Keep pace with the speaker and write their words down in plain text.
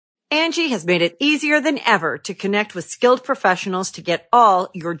Angie has made it easier than ever to connect with skilled professionals to get all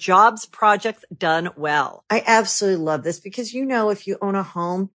your jobs projects done well. I absolutely love this because, if you own a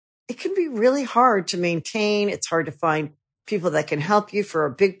home, it can be really hard to maintain. It's hard to find people that can help you for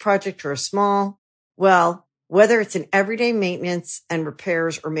a big project or a small. Well, whether it's in everyday maintenance and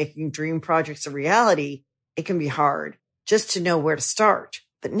repairs or making dream projects a reality, it can be hard just to know where to start.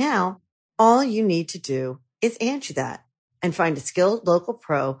 But now all you need to do is Angie that and find a skilled local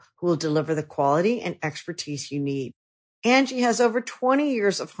pro who will deliver the quality and expertise you need. Angie has over 20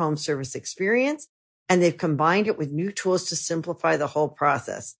 years of home service experience, and they've combined it with new tools to simplify the whole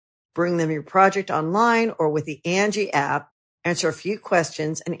process. Bring them your project online or with the Angie app, answer a few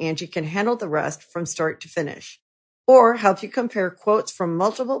questions, and Angie can handle the rest from start to finish. Or help you compare quotes from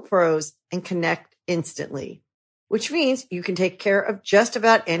multiple pros and connect instantly, which means you can take care of just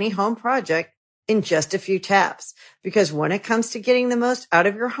about any home project in just a few taps. Because when it comes to getting the most out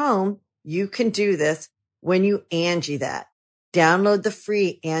of your home, you can do this when you Angie that. Download the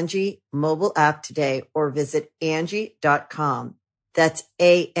free Angie mobile app today or visit Angie.com. That's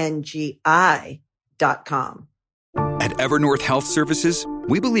ANGI.com. At Evernorth Health Services,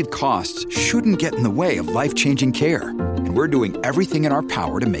 we believe costs shouldn't get in the way of life-changing care, and we're doing everything in our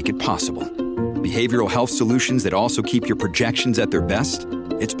power to make it possible. Behavioral health solutions that also keep your projections at their best?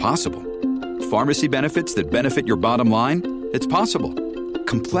 It's possible. Pharmacy benefits that benefit your bottom line? It's possible.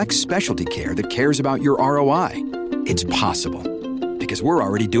 Complex specialty care that cares about your ROI? It's possible. Because we're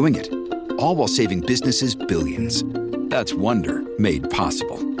already doing it. All while saving businesses billions. That's Wonder made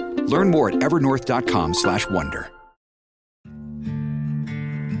possible. Learn more at evernorth.com/wonder.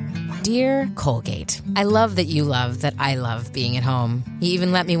 Dear Colgate, I love that you love that I love being at home. You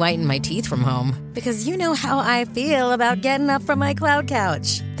even let me whiten my teeth from home. Because you know how I feel about getting up from my cloud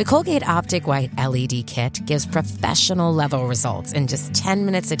couch. The Colgate Optic White LED Kit gives professional-level results in just 10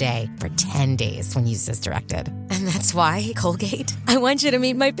 minutes a day for 10 days when used as directed. And that's why, Colgate, I want you to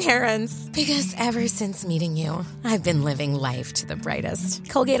meet my parents. Because ever since meeting you, I've been living life to the brightest.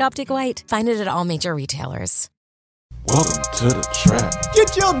 Colgate Optic White. Find it at all major retailers. Welcome to the trap.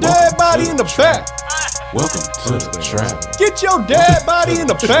 Get your dead body in the back. Welcome to the trap. Get your dead body in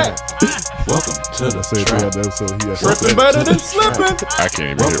the back. Welcome to the trap. Tripping better than slipping. I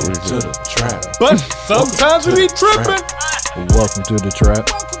can't even hear Welcome to the trap. But sometimes we be tripping. Welcome to the trap.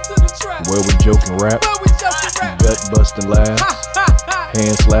 Where we joke and rap. Gut busting laughs.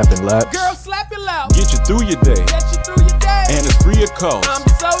 Hand slapping laps. Girl, slap your loud. Get you through your day. And it's free of cost. I'm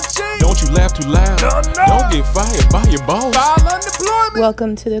so cheap. Don't you laugh too loud. No. Don't get fired by your boss. File unemployment.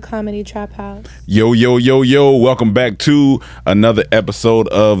 Welcome to the Comedy Trap House. Yo. Welcome back to another episode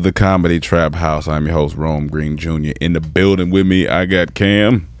of the Comedy Trap House. I'm your host, Rome Green Jr. In the building with me, I got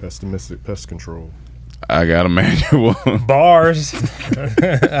Cam. Pessimistic pest control. I got Emmanuel. Bars,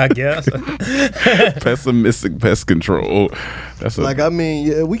 I guess. Pessimistic pest control. That's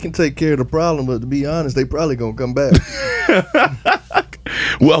we can take care of the problem, but to be honest, they probably gonna come back.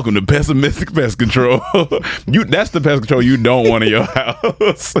 Welcome to Pessimistic Pest Control. That's the pest control you don't want in your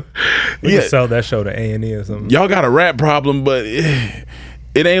house. We can sell that show to A&E or something. Y'all got a rat problem, but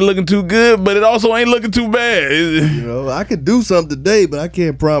it ain't looking too good, but it also ain't looking too bad. I could do something today, but I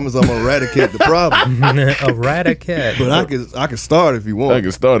can't promise I'm gonna eradicate the problem. Eradicate. But I can start if you want. I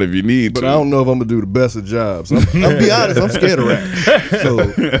can start if you need to. But I don't know if I'm gonna do the best of jobs. I'll be honest, I'm scared of rats.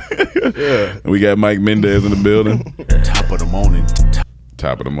 So, yeah. We got Mike Mendez in the building. Top of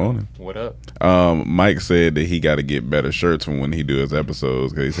the morning. What up? Mike said that he got to get better shirts from when he do his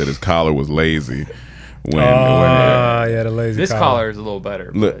episodes because he said his collar was lazy. The lazy. This collar is a little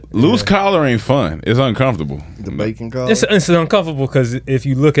better. Loose collar ain't fun. It's uncomfortable. The bacon collar. It's uncomfortable because if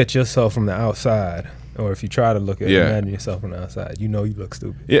you look at yourself from the outside, or if you try to imagine yourself from the outside, you look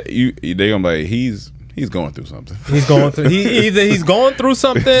stupid. Yeah, they gonna be like he's going through something. He's going through. He's going through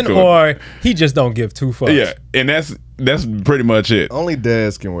something, or he just don't give two fucks. Yeah, and that's pretty much it. Only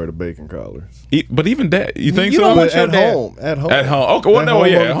dads can wear the bacon collars. But even dad, you think you so? Don't want your at dad. home. At home. Okay, well, no,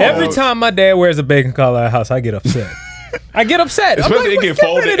 yeah. At home. Every time my dad wears a bacon collar at the house, I get upset. Especially it get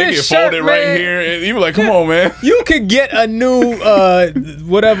folded right here, and you be like, "Come on, man!" You could get a new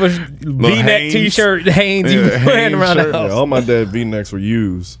whatever V-neck T-shirt, Hanes you wearing around the house. Yeah, all my dad's V-necks were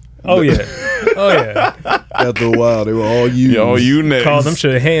used. Oh yeah. After a while, they were all used. All you necks. Call them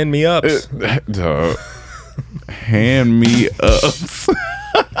should hand me ups. Hand me ups.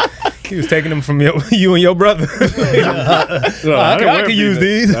 He was taking them from you and your brother. I could use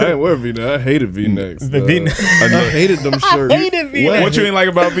these. I didn't wear V-necks. I hated V-necks. The V-necks. I hated them shirts. I hated V-necks. What you ain't like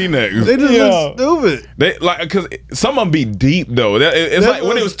about V-necks? They just look stupid. They because some of them be deep though. It's like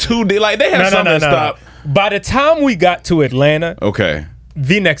when it was too deep. Like they had something to stop. By the time we got to Atlanta, okay,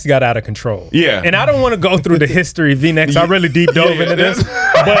 V-necks got out of control. Yeah. And I don't want to go through the history of V-necks. I really deep dove into this.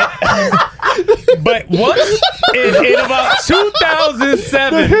 But once in about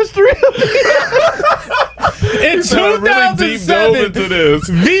 2007. The history in 2007,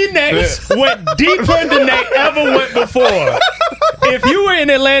 V-necks went deeper than they ever went before. If you were in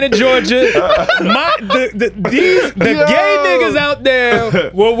Atlanta, Georgia, the gay niggas out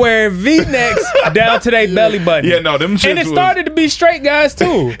there were wearing V-necks down to their belly button. Yeah, no, them shits and it started to be straight guys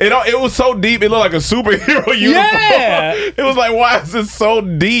too. It was so deep, it looked like a superhero uniform. Yeah. It was like, why is this so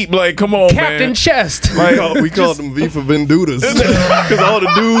deep? Like, come on, Captain man. Chest. Like, we called them V for Vendudas because all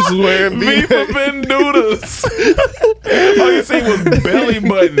the dudes was wearing V for Vendudas. All you see was belly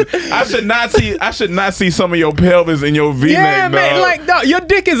button. I should not see some of your pelvis in your V-neck. Yeah, man, dog. like, dog, your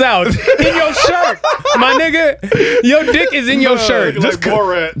dick is out in your shirt, my nigga. Your dick is in your shirt. Just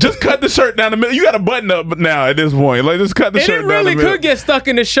cut the shirt down the middle. You got a button up now at this point. Like, just cut the shirt down the middle. It really could get stuck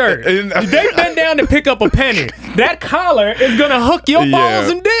in the shirt. They bend down to pick up a penny. That collar is gonna hook your balls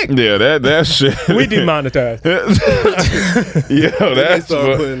and dick. Yeah, that shit. We demonetized. Yo, they that's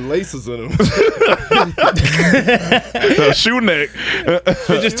started putting laces in them. A shoe neck.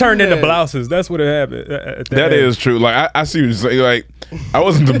 It just turned into blouses. That's what it happened. That is true. Like I see what you're saying. Like I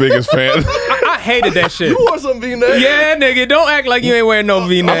wasn't the biggest fan. I hated that shit. You wore some V-neck? Yeah, nigga. Don't act like you ain't wearing no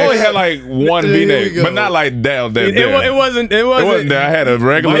V-neck. I've only had like one V-neck, but not like that. It wasn't that. I had a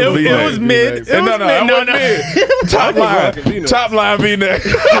regular V-neck. It was mid. Top line V-neck.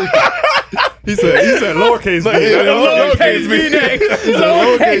 He said lowercase V-neck. Lowercase V-neck.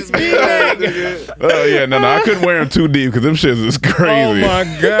 Lowercase V-neck. Oh yeah, no, I couldn't wear them too deep because them shits is crazy. Oh my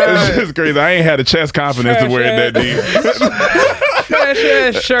god, that shit's crazy. I ain't had the chest confidence to wear it that deep. Trash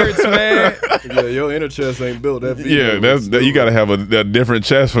ass shirts, man. Yeah, your inner chest ain't built that V-neck. Yeah, you gotta have a different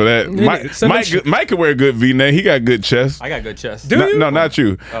chest for that. Mike could wear a good V-neck. He got good chest. I got good chest. Do you? No, not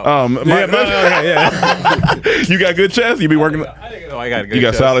you. Yeah. You got good chest. You be working. I got a good You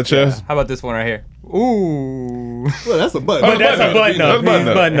got chest. solid chest. Yeah. How about this one right here? Ooh. Well, that's a button. But that's a button up.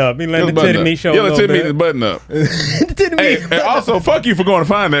 Button up. He let the titty meat show. Yeah, the titty meat is button up. The titty meat. And also, fuck you for going to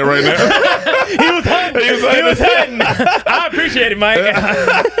find that right now. He was hunting. I appreciate it, Mike.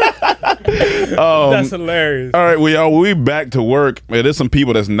 That's hilarious. All right, y'all, we back to work. There's some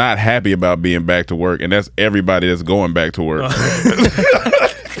people that's not happy about being back to work, and that's everybody that's going back to work.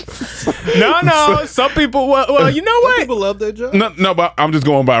 No. Some people. Well, you know what? People love their job. No, but I'm just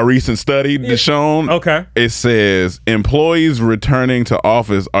going by a recent study that's shown. Okay. It says employees returning to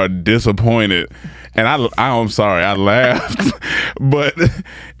office are disappointed. And I'm sorry, I laughed. But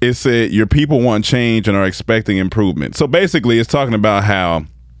it said your people want change and are expecting improvement. So basically, it's talking about how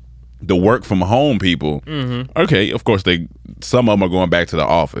the work from home people, okay, of course, some of them are going back to the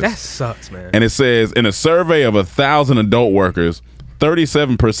office. That sucks, man. And it says in a survey of 1,000 adult workers,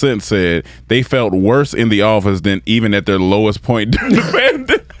 37% said they felt worse in the office than even at their lowest point during the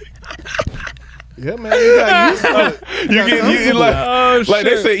pandemic. Yeah, man, you got used to it. You like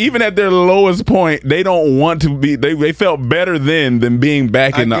they say, even at their lowest point, they don't want to be. They felt better than being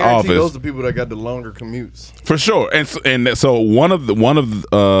back in the office. Those are the people that got the longer commutes for sure. And so one of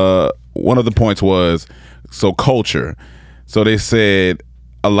the points was culture. So they said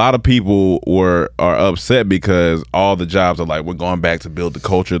a lot of people are upset because all the jobs are like, we're going back to build the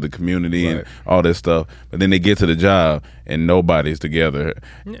culture, the community, and all this stuff. But then they get to the job and nobody's together.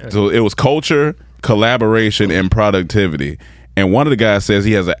 Yeah. So it was culture, collaboration, and productivity. And one of the guys says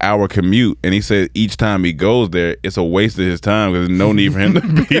he has an hour commute, and he said each time he goes there, it's a waste of his time because there's no need for him to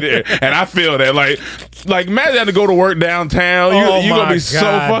be there. And I feel that, like imagine having to go to work downtown. You're going to be so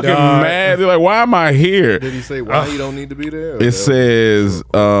fucking mad. You're like, why am I here? Did he say why you don't need to be there? It says,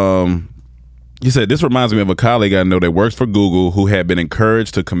 he said, this reminds me of a colleague I know that works for Google who had been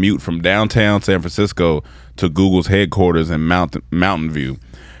encouraged to commute from downtown San Francisco to Google's headquarters in Mountain View.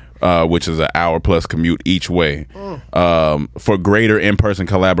 Which is an hour plus commute each way for greater in-person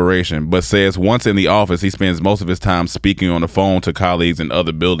collaboration, but says once in the office, he spends most of his time speaking on the phone to colleagues in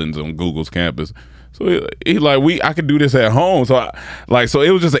other buildings on Google's campus. So he like, I could do this at home. So so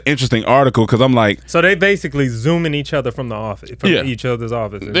it was just an interesting article because I'm like, so they basically zooming each other from the office, each other's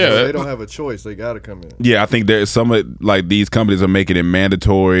offices. Yeah, they don't have a choice. They got to come in. Yeah, I think there's these companies are making it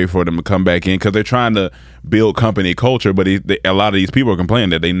mandatory for them to come back in because they're trying to build company culture. But a lot of these people are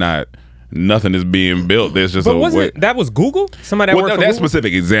complaining that nothing is being built. There's just that was Google? Somebody that worked for that Google?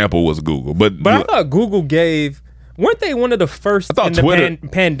 Specific example was Google. But I thought Google gave. Weren't they one of the first in the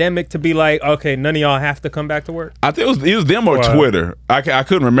pandemic to be like, okay, none of y'all have to come back to work? I think it was them or Twitter. I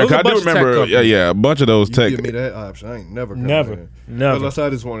couldn't remember. I do remember. Yeah, a bunch of those tech. Give me that option. I ain't never coming in. Never. Unless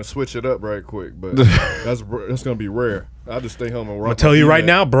I just want to switch it up right quick, but that's gonna be rare. I'll just stay home and rock. I'll tell you right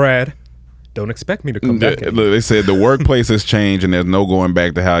now, Brad. Don't expect me to come back. Look, they said the workplace has changed and there's no going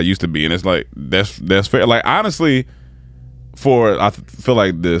back to how it used to be, and it's like that's fair. Like honestly, I feel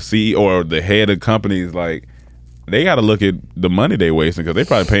like the CEO or the head of companies, like they got to look at the money they wasting because they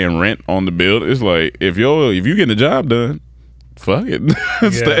probably paying rent on the bill. It's like if you getting the job done, fuck it,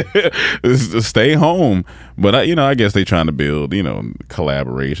 stay home. But I guess they trying to build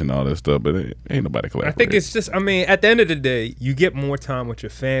collaboration, all this stuff. But ain't nobody collaborating. I think it's just, at the end of the day, you get more time with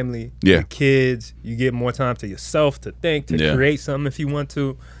your family, your kids. You get more time to yourself to think, to create something if you want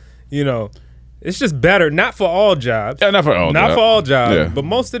to. It's just better, not for all jobs. Yeah, not for all jobs. Yeah. But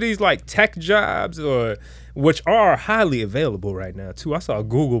most of these like tech jobs, which are highly available right now too. I saw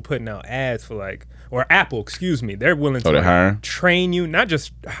Google putting out ads for or Apple, excuse me. They're willing to train you, not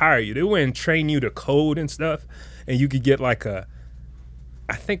just hire you. They're willing to train you to code and stuff, and you could get I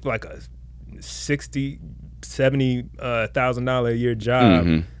think a $60,000, $70,000 a year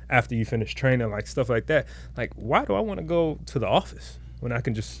job after you finish training, like stuff like that. Like, why do I want to go to the office when I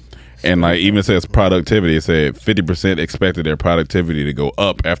can just? And even says productivity. It said 50% expected their productivity to go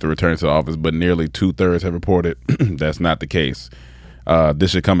up after returning to the office, but nearly 2/3 have reported that's not the case. This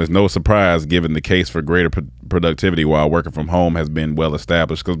should come as no surprise given the case for greater productivity while working from home has been well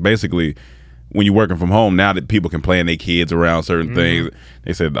established. Because basically, when you're working from home, now that people can plan their kids around certain things,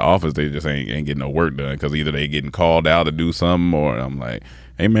 they said the office, they just ain't getting no work done because either they getting called out to do something, or I'm like,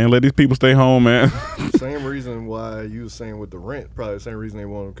 hey man, let these people stay home, man. Same reason why you was saying with the rent, probably the same reason they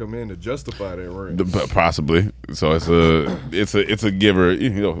want to come in to justify that rent. Possibly. So it's a giver,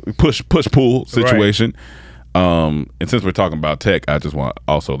 push pull situation. Right. And since we're talking about tech, I just want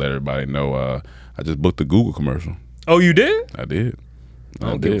also let everybody know I just booked a Google commercial. Oh, you did? I did.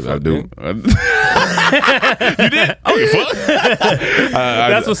 I do. You did? Oh, fuck.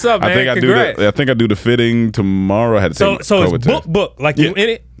 That's what's up, man. I think I do the fitting tomorrow. I had to take so it's book like you in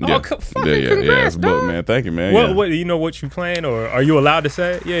it. Yeah. Oh, congrats, it's book, man. Thank you, man. What you know what you playing, or are you allowed to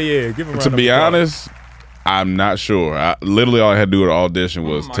say it? Yeah. Give him a round to be honest, I'm not sure. Literally all I had to do at the audition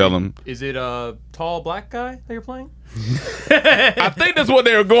was tell him. Is it a tall black guy that you're playing? I think that's what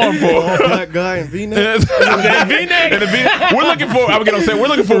they were going for. Black guy in V-neck. V-neck. We're looking for. I'm gonna say we're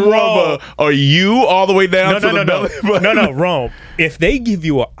looking for more of a U all the way down to the belly. No, Rome. If they give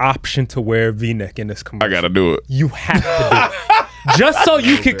you an option to wear V-neck in this commercial, I gotta do it. You have to do it. Just so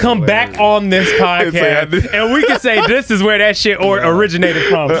you can come back on this podcast and we can say this is where that shit originated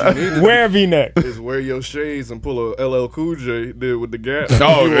from. Wear V-neck. Is wear your shades and pull a LL Cool J did with the Gap.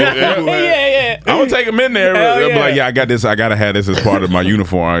 Oh yeah. I would take them in there. I'd be like, I got this. I gotta have this as part of my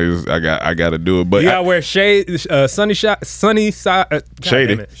uniform. I gotta do it. But you gotta wear shades, shady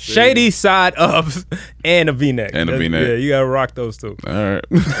side ups and a V-neck. Yeah, you gotta rock those two. All right.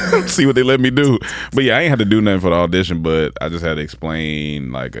 See what they let me do. But yeah, I ain't had to do nothing for the audition, but I just had to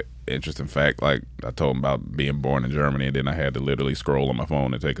explain like an interesting fact. Like I told him about being born in Germany, and then I had to literally scroll on my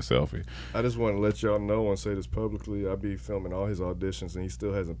phone and take a selfie. I just want to let y'all know and say this publicly. I be filming all his auditions, and he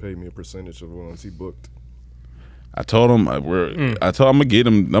still hasn't paid me a percentage of the ones he booked. I told him I'm gonna get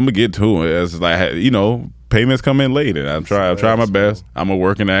him. I'm gonna get to him. As like payments come in late, and I'm trying my best. I'm a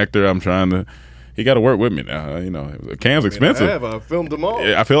working actor. I'm trying to. He got to work with me now. Cam's expensive. I filmed them all.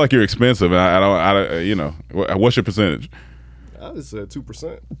 I feel like you're expensive. I don't. What's your percentage? I just said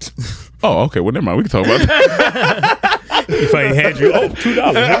 2%. Oh, okay. Well, never mind. We can talk about that. If I hand you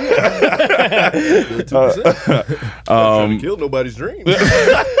 $2, trying to kill nobody's dream.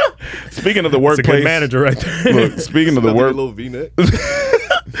 Speaking of the workplace, that's a good manager right there. Look, speaking of the work, little V-neck.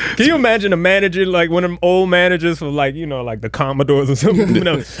 Can you imagine a manager like one of them old managers for like the Commodores or something?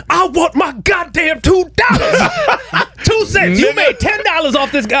 I want my goddamn $2. 2 cents. You made $10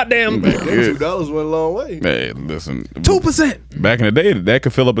 off this goddamn. $2 went a long way. Hey, listen. 2%. Back in the day, that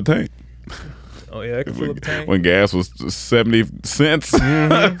could fill up a tank. Oh yeah, that could fill up a tank. When gas was 70 cents. You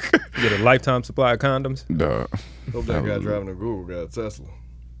get a lifetime supply of condoms. Duh. Hope that guy driving a Google got a Tesla.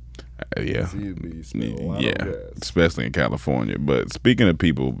 Yeah, especially in California. But speaking of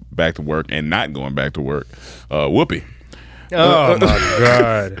people back to work and not going back to work, Whoopi. Oh my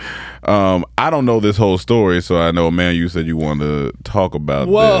God. I don't know this whole story, so I know, man, you said you wanted to talk about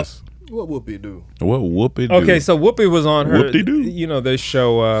this. What Whoopi do? What Whoopi do? Okay, so Whoopi was on her, Whoop-de-doo. This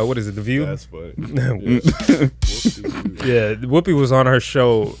show, what is it, The View? That's funny. Yeah, Whoopi was on her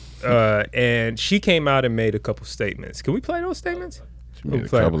show, and she came out and made a couple statements. Can we play those statements? She made a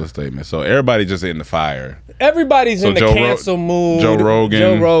couple of statements. So everybody just in the fire. Everybody's in the cancel mood. Joe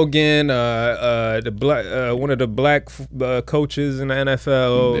Rogan. The black one of the black coaches in the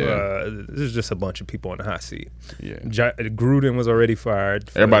NFL. Yeah. There's just a bunch of people on the hot seat. Yeah. Gruden was already fired.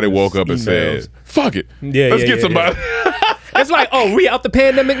 Everybody woke up and said, "Fuck it, let's get somebody." It's like, oh, we out the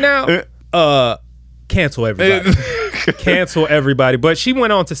pandemic now. Cancel everybody. Cancel everybody. But she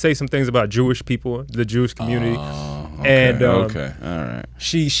went on to say some things about Jewish people, the Jewish community. And all right.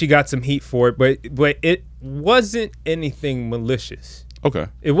 She got some heat for it, but it wasn't anything malicious. Okay.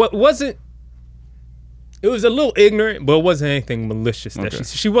 It wasn't. It was a little ignorant, but it wasn't anything malicious. That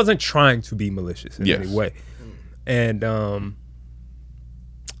she wasn't trying to be malicious in any way. And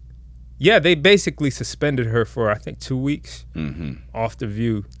they basically suspended her for I think 2 weeks off The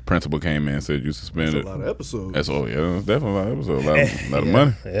View. Principal came in and said you suspended. That's a lot of episodes. That's definitely a lot of episodes. A lot of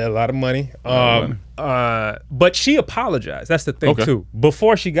money. Yeah, a lot of money. But she apologized. That's the thing too.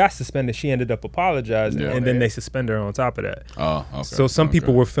 Before she got suspended, she ended up apologizing, and then they suspended her on top of that. Oh, okay. So some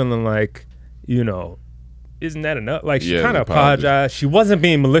people were feeling like, isn't that enough? Like she kind of apologized. She wasn't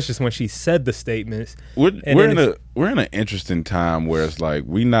being malicious when she said the statements. We're in an interesting time where it's like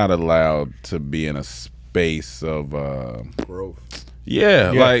we're not allowed to be in a space of growth.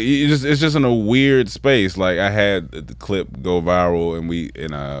 Yeah, like it's just in a weird space. Like I had the clip go viral, and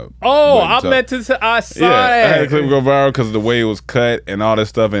I saw that. I had the clip go viral because of the way it was cut and all this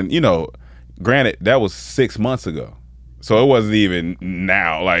stuff. And granted, that was 6 months ago, so it wasn't even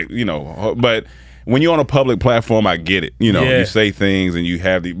now. But when you're on a public platform, I get it. You say things and you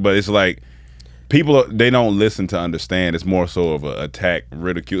have but it's like people they don't listen to understand. It's more so of an attack,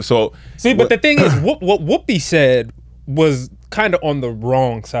 ridicule. So but the thing is, what Whoopi said was kind of on the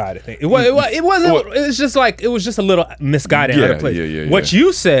wrong side of things. It wasn't. It was just like it was just a little misguided out of place. What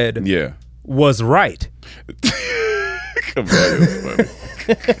you said, was right. I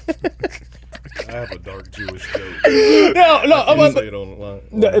have a dark Jewish joke.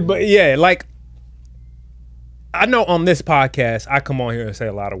 Like I know on this podcast I come on here and say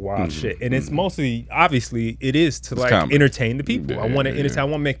a lot of wild shit, and it's mostly obviously it is to entertain the people. I want to entertain. I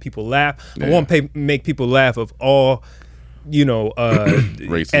want to make people laugh. I want to make people laugh of all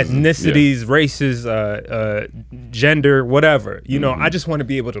ethnicities, races, gender, whatever. I just want to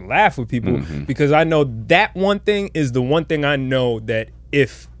be able to laugh with people because I know that one thing is the one thing I know that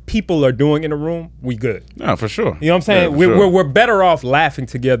if people are doing in a room, we good. No, for sure. You know what I'm saying? We're better off laughing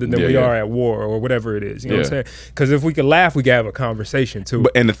together than we are at war or whatever it is. You know what I'm saying? Because if we could laugh, we could have a conversation too.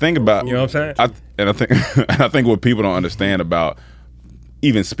 And the thing about what I'm saying? I think what people don't understand about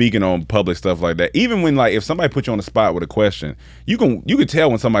even speaking on public stuff like that, even when if somebody put you on the spot with a question, you can tell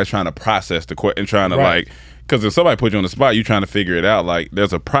when somebody's trying to process the question and trying to because if somebody put you on the spot, you're trying to figure it out. Like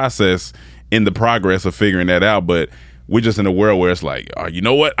there's a process in the progress of figuring that out, but we're just in a world where it's like, oh, you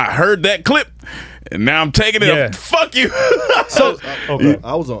know what? I heard that clip, and now I'm taking it. Fuck you.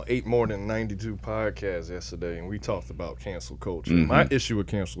 I was on 8 Morning 92 podcast yesterday, and we talked about cancel culture. My issue with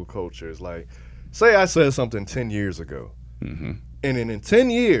cancel culture is say I said something 10 years ago, and then in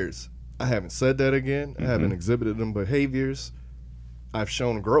 10 years, I haven't said that again. I haven't exhibited them behaviors. I've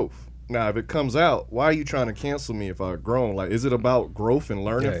shown growth. Now, if it comes out, why are you trying to cancel me if I've grown? Is it about growth and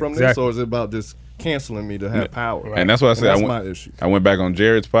learning from this, or is it about just canceling me to have power? Right. And that's what I said. My issue. I went back on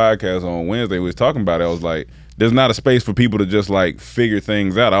Jared's podcast on Wednesday. We was talking about it. I was like, there's not a space for people to just figure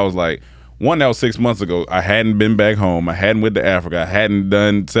things out. I was like, one, that was 6 months ago. I hadn't been back home. I hadn't went to Africa. I hadn't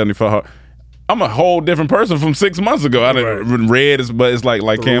done 75. I'm a whole different person from 6 months ago. I done read, but it's like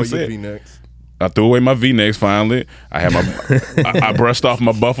Cam said. I threw away my V-necks finally. I had I brushed off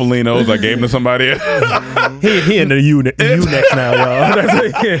my Buffalinos. I gave them to somebody else. He in the U-necks now, y'all.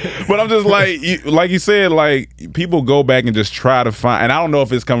 But I'm just like you said, people go back and just try to find, and I don't know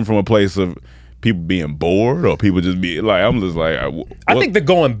if it's coming from a place of people being bored or people just be I'm just like. I think the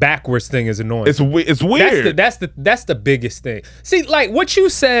going backwards thing is annoying. It's weird. That's the biggest thing. See, what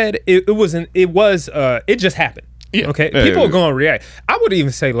you said, it just happened. Yeah. Okay. People are going to react. I would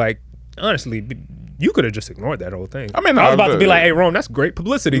even say honestly, you could have just ignored that whole thing. I was about to be like, "Hey, Rome, that's great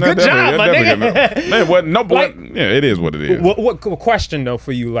publicity. Good job, my nigga." It is what it is. What question though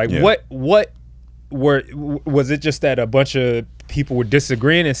for you? Was it just that a bunch of people were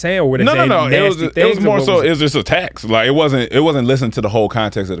disagreeing and saying, or were they saying nasty things? It was more so. It was just attacks. It wasn't listening to the whole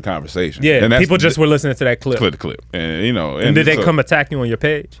context of the conversation. Yeah, and people just were listening to that clip. Clip, and And did they come attack you on your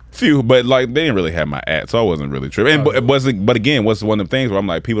page? Few, but they didn't really have my ad, so I wasn't really tripping. But again, what's one of the things where I'm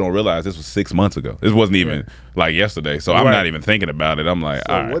like, people don't realize this was 6 months ago. This wasn't even yesterday, so I'm not even thinking about it. I'm like,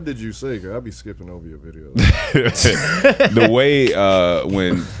 all right. What did you say? Cause I'll be skipping over your videos. The way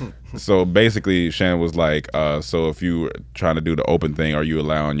when. So basically, Shannon was like, so if you were trying to do the open thing? Are you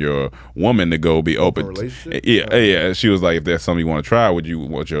allowing your woman to go be open? relationship? Yeah. She was like, if there's something you want to try, would you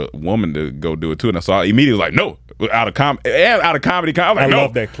want your woman to go do it too? And so I immediately was like, no. Out of comedy, I was like, I no.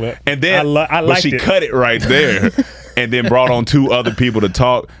 love that clip. And then but she cut it right there, and then brought on 2 other people to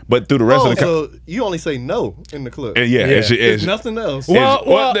talk. But through the rest of the so you only say no in the clip. and There's nothing else.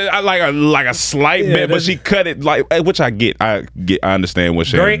 I like a slight bit, but she cut it like, which I get. I understand what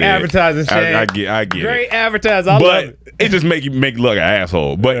she Great did. advertising, Shane. I get Great it. advertising. I But love it. it just make you look like an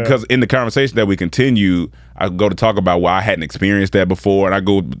asshole. But because in the conversation that we continue, I go to talk about why I hadn't experienced that before, and I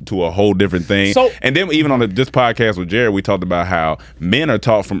go to a whole different thing. So, and then even on this podcast with Jared, we talked about how men are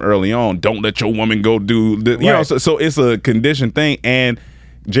taught from early on, don't let your woman go do the, you know. So it's a conditioned thing. And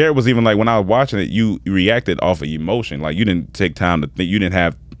Jared was even like, when I was watching it, you reacted off of emotion, like you didn't take time to think, you didn't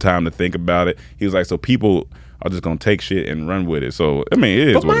have time to think about it. He was like, so people are just gonna take shit and run with it. So I mean, it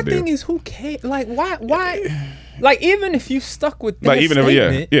is. But what my it is. thing is, who cares? Like, why? Like, even if you stuck with that Like, even if-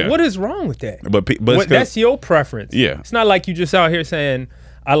 statement, yeah. what is wrong with that? But it's that's your preference. Yeah. It's not like you just out here saying,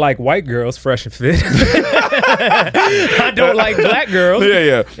 I like white girls, fresh and fit. I don't like black girls.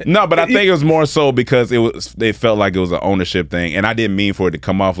 Yeah. No, but I think it was more so because they felt like it was an ownership thing, and I didn't mean for it to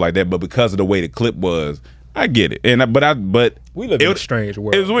come off like that. But because of the way the clip was, I get it. But we live in a strange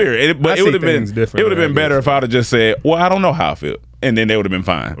world. It was weird. But it would have been different. It would have been better if I'd have just said, "Well, I don't know how I feel," and then they would have been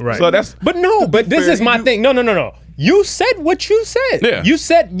fine. Right. So that's. But this is my thing. No. You said what you said. Yeah.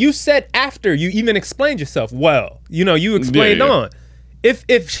 You said after you even explained yourself well. You explained on.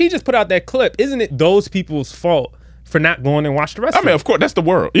 If she just put out that clip, isn't it those people's fault for not going and watch the rest of it? I mean, of course, that's the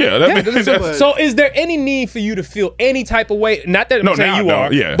world. Yeah. So is there any need for you to feel any type of way? Not that I'm saying you are,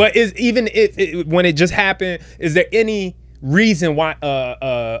 but when it just happened, is there any reason why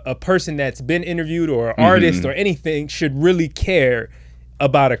a person that's been interviewed or an artist or anything should really care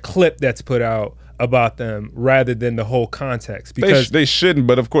about a clip that's put out about them rather than the whole context? Because they shouldn't,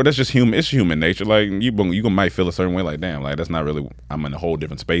 but of course that's just human. It's human nature. Like you might feel a certain way. Like, damn, like that's not really. I'm in a whole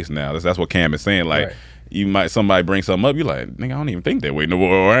different space now. That's what Cam is saying. Like somebody bring something up. You like, nigga, I don't even think that way no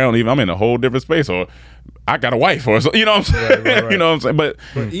more. Or I'm in a whole different space. Or I got a wife. Or so, you know what I'm saying. Right. You know what I'm saying. But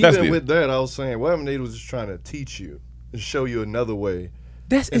even with that, I was saying, what if they was just trying to teach you and show you another way.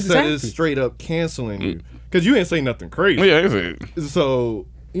 That's instead of straight up canceling you because you ain't say nothing crazy. Yeah, so.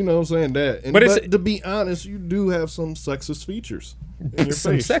 You know what I'm saying? That. But to be honest, you do have some sexist features in your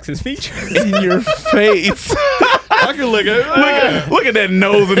face. Sexist features? In your face. I can look at that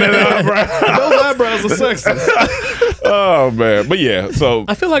nose and that eyebrow. Those eyebrows are sexist. Oh, man. But yeah, so.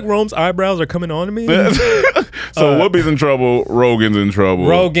 I feel like Rome's eyebrows are coming on to me. So Whoopi's in trouble. Rogan's in trouble.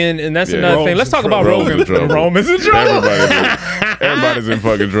 Rogan, and that's another thing. Let's talk about Rogan. Roman's in trouble. Everybody's in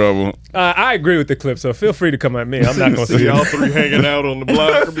fucking trouble. I agree with the clip, so feel free to come at me. I'm not going to see y'all three hanging out on the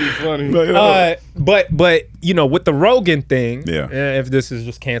block. It'd be funny. But with the Rogan thing, yeah. If this is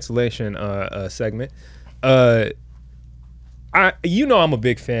just cancellation segment, I'm a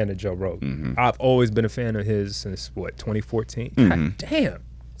big fan of Joe Rogan. I've always been a fan of his since 2014. God damn,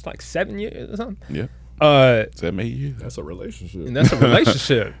 it's like 7 years or something. Yeah. 7, 8 years. That's a relationship. And that's a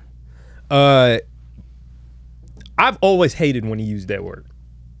relationship. I've always hated when he used that word.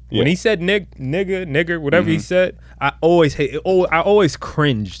 When he said nigger, whatever he said, I always hate it. I always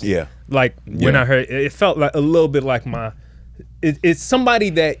cringed. Yeah. Like when I heard it, felt like a little bit like it's somebody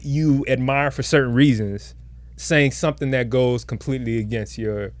that you admire for certain reasons saying something that goes completely against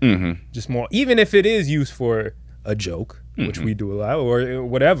your just more, even if it is used for a joke, which we do a lot, or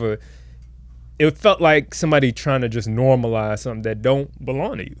whatever. It felt like somebody trying to just normalize something that don't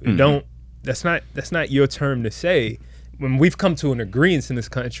belong to you. It that's not your term to say. When we've come to an agreement in this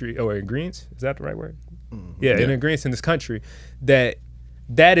country, or agreement, is that the right word? Yeah, an agreement in this country that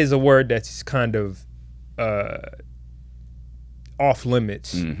is a word that's kind of off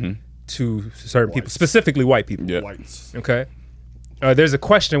limits to certain people, specifically white people. Yeah. Whites. Okay. There's a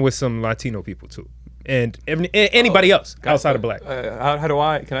question with some Latino people too, and anybody else outside of black. How do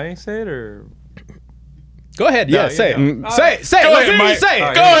I? Can I say it or? Go ahead. Yeah, say it. Say it. Go ahead, Mike. Say it.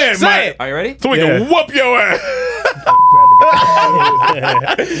 Right, go ahead, say Mike. it. Are you ready? So we can whoop your ass.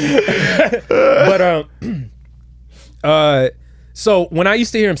 But so when I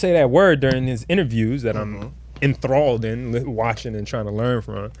used to hear him say that word during his interviews that I'm enthralled in watching and trying to learn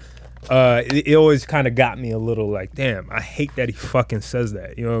from, it always kind of got me a little like, damn, I hate that he fucking says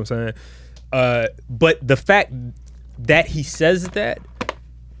that. You know what I'm saying? But the fact that he says that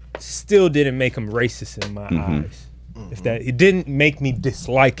still didn't make him racist in my eyes. If that, it didn't make me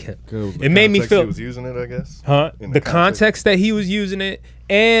dislike him. It made me feel he was using it, I guess. The context that he was using it,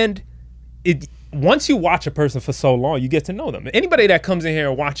 and once you watch a person for so long, you get to know them. Anybody that comes in here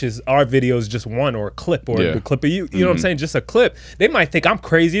and watches our videos, just one or a clip or the clip of you know what I'm saying, just a clip, they might think I'm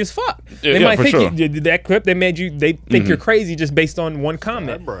crazy as fuck. They might think that clip they think you're crazy just based on one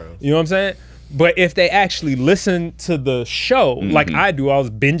comment. You know what I'm saying? But if they actually listen to the show, like I do, I was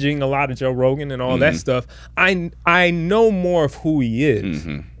binging a lot of Joe Rogan and all that stuff. I know more of who he is,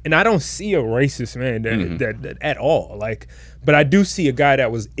 and I don't see a racist man that at all. Like, but I do see a guy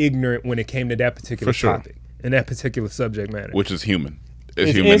that was ignorant when it came to that particular topic and that particular subject matter, which is human.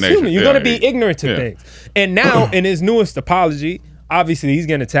 It's human. You're going to be ignorant to things. And now, in his newest apology, obviously he's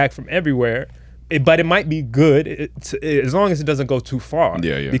getting attacked from everywhere. But it might be good as long as it doesn't go too far.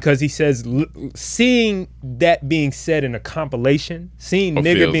 Because he says, seeing that being said in a compilation, seeing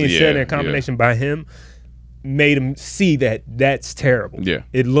nigga being said in a compilation by him, made him see that that's terrible.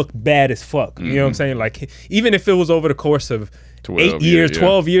 It looked bad as fuck. You know what I'm saying? Like, even if it was over the course of 8 years,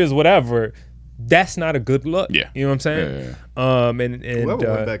 12 years, whatever, that's not a good look. You know what I'm saying? And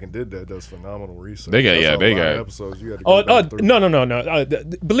whoever went back and did that does phenomenal research. They got episodes you had to go back through. No.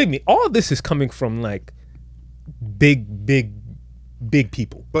 Believe me, all this is coming from like big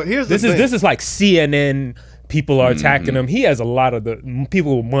people. But here's this is like CNN. People are attacking him. He has a lot of the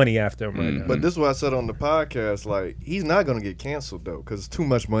people with money after him right now. But this is what I said on the podcast. Like, he's not going to get canceled though, because too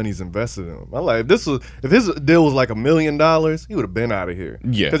much money's invested in him. I'm like, if his deal was like $1 million, he would have been out of here.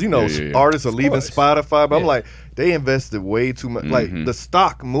 Because artists are leaving Spotify. But I'm like, they invested way too much. Like, the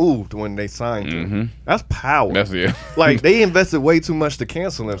stock moved when they signed him. That's power. Like, they invested way too much to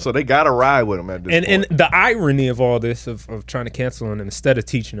cancel him, so they got to ride with him at this point. And the irony of all this of trying to cancel him instead of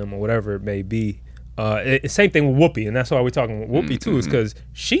teaching him or whatever it may be. Same thing with Whoopi, and that's why we're talking with Whoopi too, is because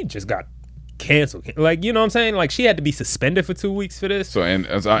she just got canceled. Like, you know what I'm saying? Like, she had to be suspended for 2 weeks for this. So and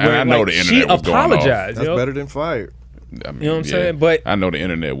I know the internet was going off. She apologized. That's better than fired. I mean, you know what I'm saying? But I know the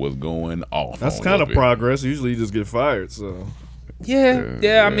internet was going off. That's kind of progress. Usually you just get fired. So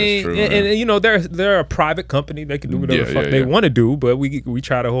I mean, true, and you know, they're a private company. They can do whatever the fuck they want to do, but we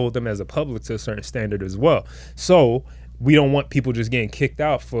try to hold them as a public to a certain standard as well. So we don't want people just getting kicked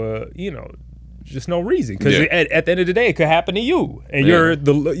out for, you know, just no reason, because at the end of the day, it could happen to you, and you're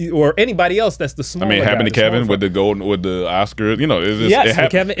or anybody else that's the smaller. I mean, it happened to Kevin with the Oscars. You know,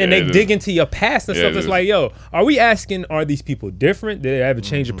 Kevin, and they dig into your past and stuff. It's like, yo, are these people different? Did they have a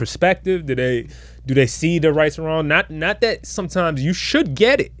change of perspective? Do they see the rights and wrong? Not that sometimes you should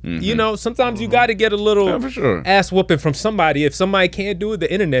get it. You know, sometimes you got to get a little ass whooping from somebody. If somebody can't do it,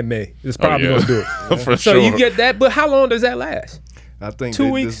 the internet is probably gonna do it. So you get that, but how long does that last? I think 2 they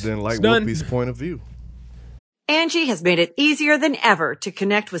weeks, just didn't like Whoopi's point of view. Angie has made it easier than ever to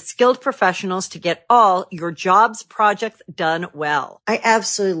connect with skilled professionals to get all your jobs projects done well. I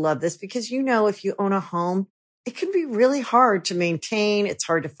absolutely love this because, you know, if you own a home, it can be really hard to maintain. It's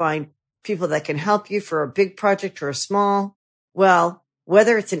hard to find people that can help you for a big project or a small. Well,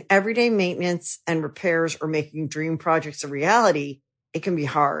 whether it's in everyday maintenance and repairs or making dream projects a reality, it can be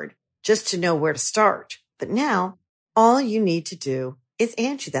hard just to know where to start. But now, all you need to do is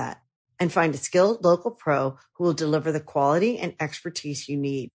Angie that and find a skilled local pro who will deliver the quality and expertise you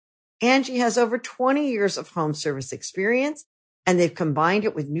need. Angie has over 20 years of home service experience, and they've combined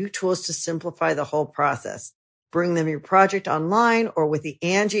it with new tools to simplify the whole process. Bring them your project online or with the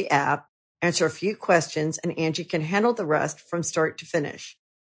Angie app, answer a few questions, and Angie can handle the rest from start to finish.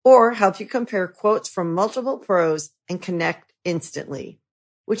 Or help you compare quotes from multiple pros and connect instantly.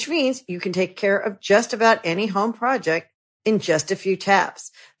 Which means you can take care of just about any home project in just a few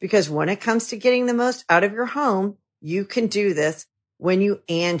taps. Because when it comes to getting the most out of your home, you can do this when you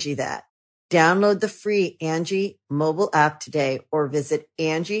Angie that. Download the free Angie mobile app today or visit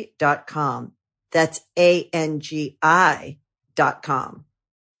Angie.com. That's ANGI.com.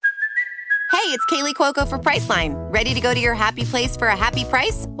 Hey, it's Kaylee Cuoco for Priceline. Ready to go to your happy place for a happy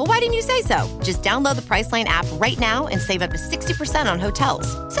price? Well, why didn't you say so? Just download the Priceline app right now and save up to 60% on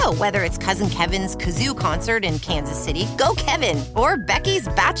hotels. So whether it's Cousin Kevin's Kazoo Concert in Kansas City, go Kevin, or Becky's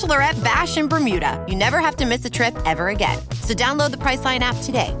Bachelorette Bash in Bermuda, you never have to miss a trip ever again. So download the Priceline app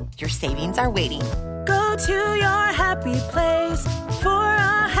today. Your savings are waiting. Go to your happy place for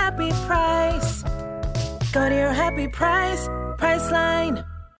a happy price. Go to your happy price, Priceline.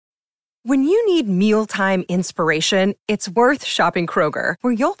 When you need mealtime inspiration, it's worth shopping Kroger,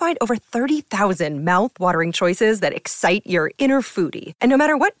 where you'll find over 30,000 mouth-watering choices that excite your inner foodie. And no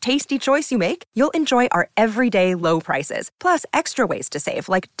matter what tasty choice you make, you'll enjoy our everyday low prices, plus extra ways to save,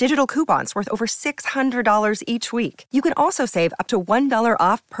 like digital coupons worth over $600 each week. You can also save up to $1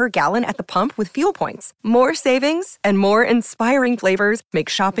 off per gallon at the pump with fuel points. More savings and more inspiring flavors make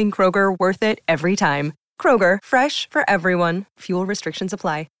shopping Kroger worth it every time. Kroger, fresh for everyone. Fuel restrictions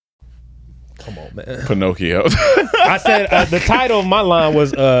apply. Come on, man. Pinocchio. I said the title of my line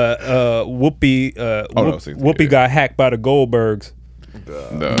was Whoopi Whoopi got hacked by the Goldbergs.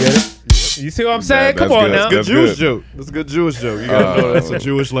 No. You see what I'm saying? Come on now. That's a good Jewish joke. That's a good Jewish joke. You gotta know that's a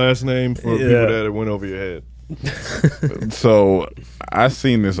Jewish last name for people that went over your head. So I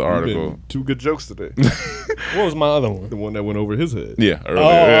seen this article. Two good jokes today. What was my other one? The one that went over his head. Yeah,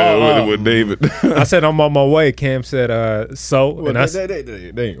 earlier with David. I said I'm on my way. Cam said so. Well, and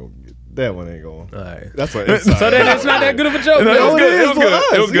they ain't gonna. That one ain't going. All right. That's what inside. So then it's not that good of a joke. No, it was good. It was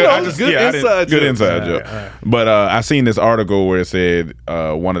good. It was good. I just good inside joke. But I seen this article where it said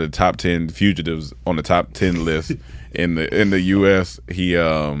one of the top 10 fugitives on the top 10 list in the U.S. He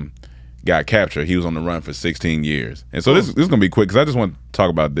got captured. He was on the run for 16 years. And so this is gonna be quick because I just want to talk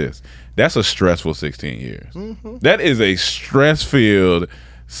about this. That's a stressful 16 years. Mm-hmm. That is a stress-filled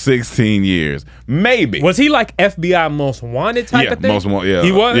 16 years. Maybe. Was he like FBI most wanted type of thing? Most wanted. Yeah,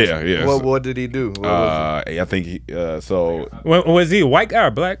 he was. Yeah. What did he do? I think he. So was he a white guy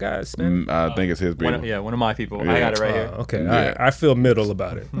or black guy? I think it's his people. One of my people. I got it right here. Okay, yeah. I feel middle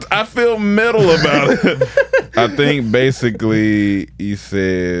about it. I feel middle about it. I think basically he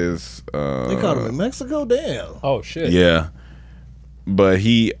says they caught him in Mexico. Damn. Oh shit. Yeah, but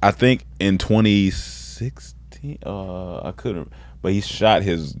I think in 2016, I couldn't. But he shot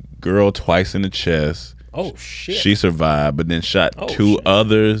his girl twice in the chest. Oh shit! She survived, but then shot two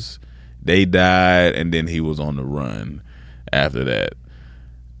others. They died, and then he was on the run after that.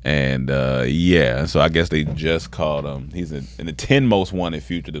 And so I guess they just caught him. He's in the 10 most wanted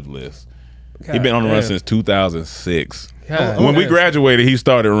fugitive list. He's been on the run since 2006. When we graduated, he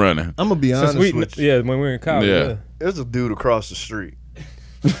started running. I'm gonna be honest with you. Yeah, when we were in college. Yeah. There's a dude across the street.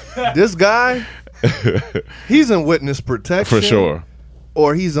 This guy, he's in witness protection for sure,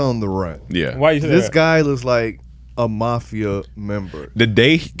 or he's on the run. Yeah. Why you say this that? guy looks like a mafia member. The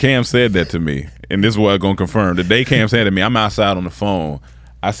day Cam said that to me, and this is what I'm gonna confirm. The day Cam said to me, I'm outside on the phone.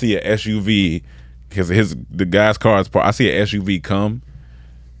 I see an SUV because the guy's car is parked. I see an SUV come,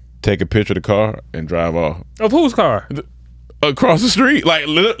 take a picture of the car, and drive off. Of whose car? Across the street. Like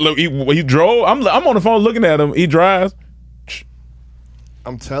look, he drove. I'm on the phone looking at him. He drives.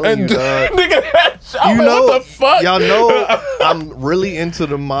 I'm telling you, dog. You know what the fuck? Y'all know I'm really into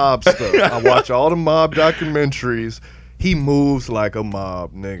the mob stuff. I watch all the mob documentaries. He moves like a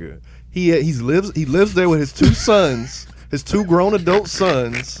mob nigga. He lives there with his two sons, his two grown adult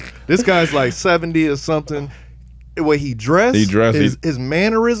sons. This guy's like 70 or something. The way he dressed, his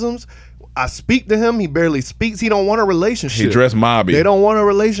mannerisms. I speak to him. He barely speaks. He don't want a relationship. He dressed mobby. They don't want a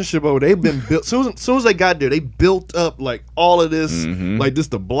relationship. They've been built. Soon as they got there, they built up like all of this, like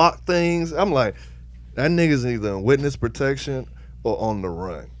just to block things. I'm like, that nigga's either in witness protection or on the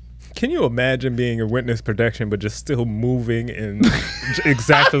run. Can you imagine being in witness protection but just still moving and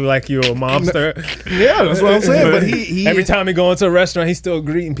exactly like you're a mobster? Yeah, that's what I'm saying. But he every time he go into a restaurant, he's still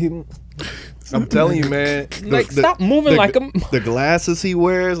greeting people. I'm telling you, man. Stop moving like him. The glasses he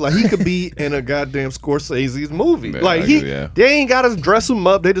wears, like he could be in a goddamn Scorsese's movie. Like they ain't gotta dress him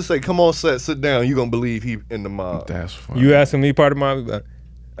up. They just say, "Come on, set, sit down." You gonna believe he in the mob? That's funny. You asking me part of my?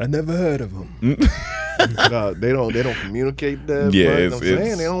 I never heard of him. No, they don't communicate that. Yeah, I'm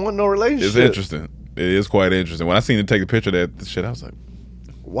saying they don't want no relationship. It's interesting. It is quite interesting. When I seen him take a picture of that shit, I was like,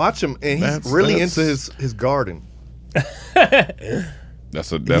 watch him, and he's really into his garden.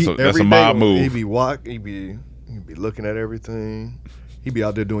 That's a mob move. He be looking at everything. He be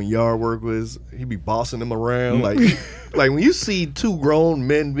out there doing yard work he be bossing them around. Like when you see two grown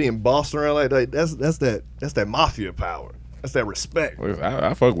men being bossed around like that, that's that mafia power. That's that respect.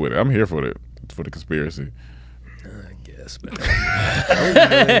 I fuck with it. I'm here for the conspiracy. I guess, man.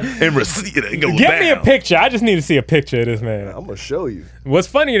 And receipt it goes Get down. me a picture. I just need to see a picture of this man. I'm gonna show you. What's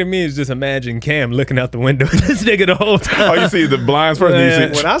funny to me is just imagine Cam looking out the window at this nigga the whole time. Oh, you see the blinds first?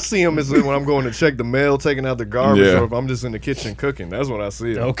 When I see him is when I'm going to check the mail, taking out the garbage, or if I'm just in the kitchen cooking. That's when I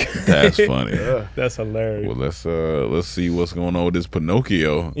see him. Okay, that's funny. Yeah. That's hilarious. Well, let's see what's going on with this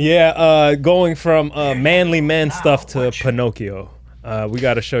Pinocchio. Yeah, going from manly man stuff to Pinocchio. We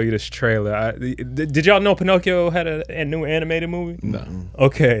got to show you this trailer. Did y'all know Pinocchio had a new animated movie? No.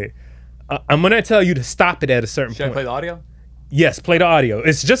 Okay. I'm going to tell you to stop it at a certain Should point. I play the audio? Yes, play the audio.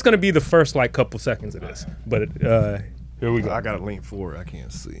 It's just going to be the first couple seconds of this. But here we go. I got to lean forward. I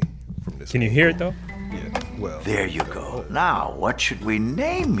can't see from this. Can you hear it though? Yeah. Well. There you go. Now, what should we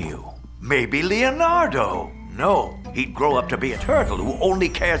name you? Maybe Leonardo. No, he'd grow up to be a turtle who only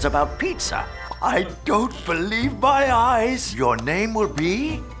cares about pizza. I don't believe my eyes. Your name will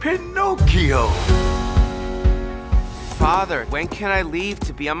be Pinocchio. Father, when can I leave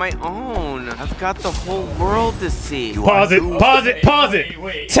to be on my own? I've got the whole world to see. Pause it.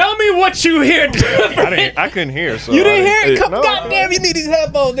 Wait. Tell me what you hear. I couldn't hear. So You didn't hear it? No, Goddamn, you need these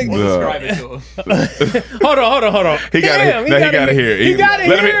headphones. Describe it to him. Hold on. He gotta hear it. You gotta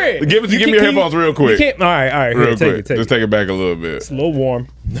hear it. Give me your headphones real quick. All right. Real Here, quick. take Just it. take it back a little bit. It's a little warm.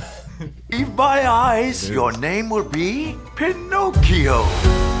 Leave my eyes. Your name will be Pinocchio.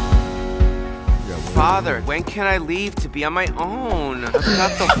 Father, when can I leave to be on my own? I've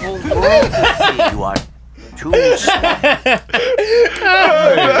got the whole world to see. You are too smart.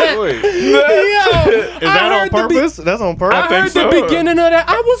 Wait. Yo, Is that on purpose? That's on purpose. I heard the beginning of that.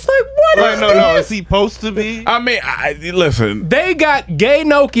 I was like, what is no. this? Is he supposed to be? I mean, listen. They got gay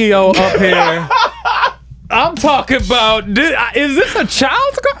Nokio up here. I'm talking about. Is this a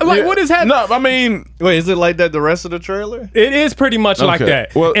child's car? Like, what is happening? No, I mean, wait, is it like that the rest of the trailer? It is pretty much like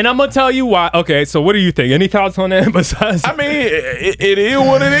that. Well, and I'm gonna tell you why. Okay, so what do you think? Any thoughts on that? Besides, I mean, it is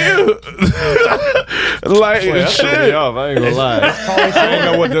what it is. Like, shit. Off, I ain't gonna lie.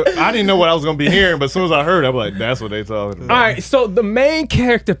 I didn't know what I was gonna be hearing, but as soon as I heard, I'm like, that's what they talking about. All right, so the main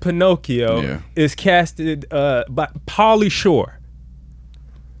character Pinocchio is casted by Pauly Shore.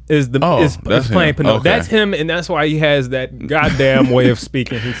 Is playing Pinocchio. Okay. That's him, and that's why he has that goddamn way of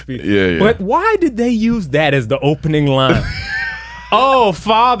speaking. He speaks. Yeah. But why did they use that as the opening line? Oh,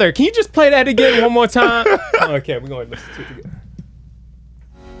 Father. Can you just play that again one more time? Okay, we're going to listen to it again.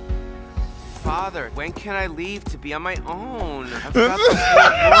 Father, when can I leave to be on my own? I've got the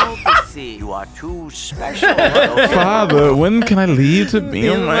whole world to see. You are too special. Father, when can I leave to be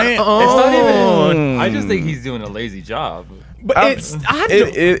on my own? It's not even. I just think he's doing a lazy job. But I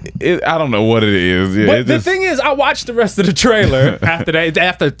don't know what it is. Yeah, but the thing is, I watched the rest of the trailer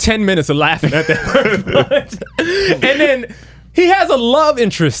after 10 minutes of laughing at that. And then he has a love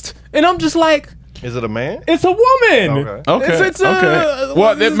interest. And I'm just like, is it a man? It's a woman. Okay. It's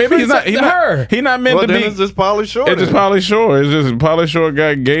well, maybe he's not her. He's not meant to be. It's just Pauly Shore. It's just Pauly Shore. It's just Pauly Shore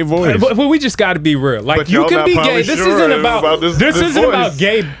got gay voice. But we just got to be real. Like, But you y'all can not be Pauly gay. This Shore isn't about this isn't voice. about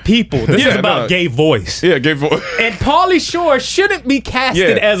gay people. This is about gay voice. Yeah, gay voice. And Pauly Shore shouldn't be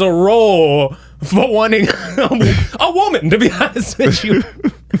casted as a role for wanting a woman, to be honest with you,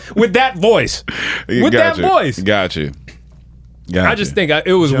 with that voice. That voice. Got you. I just think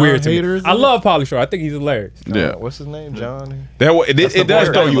it was John weird to me. Hader's I love Pauly Shore. I think he's hilarious. Yeah. What's his name? Johnny? It does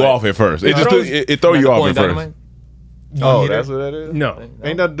throw you off at first. It just throw you off at first. Oh, that's what that is? No.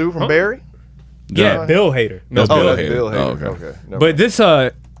 Ain't that dude from Barry? Yeah, Bill Hader. No, Bill Bill Hader. Hader. Okay. But this,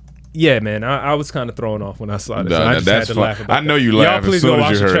 yeah, man, I was kind of thrown off when I saw this. No, I just that's had to fine. laugh about I know that. you laughed Y'all as soon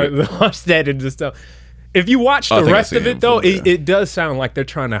as you please heard go watch that and just stuff. If you watch the rest of it, though, it does sound like they're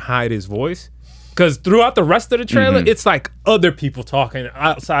trying to hide his voice. Because throughout the rest of the trailer, it's like other people talking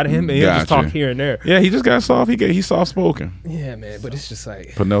outside of him, and he'll just talk here and there. Yeah, he just got soft. He's soft spoken. Yeah, man, but it's just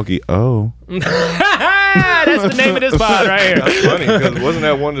like Pinocchio. Oh, that's the name of this pod right here. That's funny because wasn't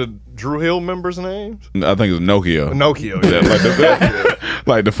that one of the Drew Hill members' names? I think it's Nokia. Nokia. Yeah,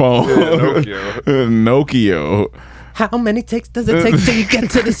 like the phone. Yeah, Nokia. How many takes does it take till you get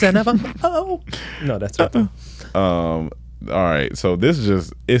to the center of a No, that's not. All right, so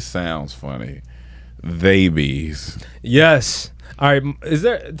it sounds funny. They bees. Yes. All right.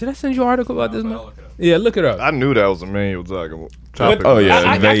 Did I send you an article about this, man? Yeah, look it up. I knew that was a man you were talking. Oh yeah,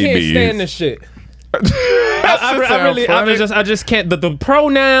 I they can't bees. stand this shit. I just can't. The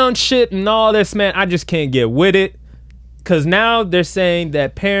pronoun shit and all this, man. I just can't get with it. Cause now they're saying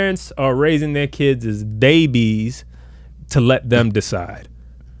that parents are raising their kids as babies to let them decide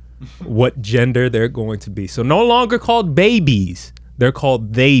what gender they're going to be. So no longer called babies, they're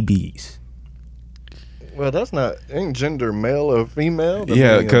called they bees. Well, that's not ain't gender male or female.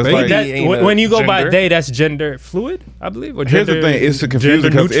 Yeah, because like, when you go by they, that's gender fluid, I believe. Or here's the thing: it's confusing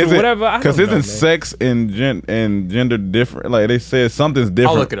because isn't sex sex and gender different? Like they said, something's different.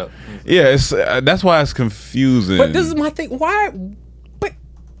 I'll look it up. Yeah, it's that's why it's confusing. But this is my thing. Why? But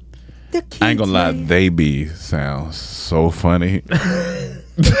I ain't gonna lie, they be sounds so funny.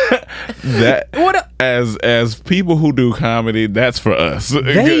 That as people who do comedy, that's for us.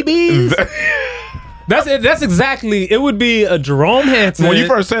 Babies. That's exactly. It would be a Jerome Hansen. When you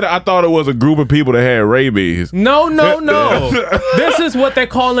first said it, I thought it was a group of people that had rabies. No. This is what they're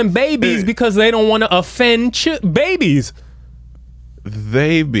calling babies because they don't want to offend babies.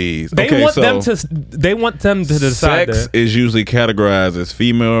 They bees. They want them to decide. Sex is usually categorized as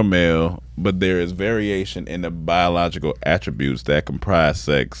female or male, but there is variation in the biological attributes that comprise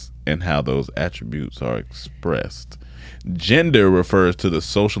sex and how those attributes are expressed. Gender refers to the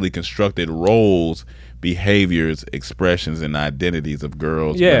socially constructed roles, behaviors, expressions, and identities of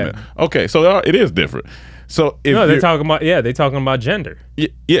girls, women. Okay, so it is different. So if they're talking about gender. Yeah,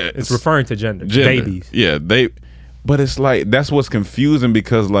 it's referring to gender. Babies. Yeah, but it's like that's what's confusing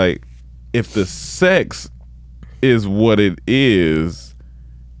because like if the sex is what it is.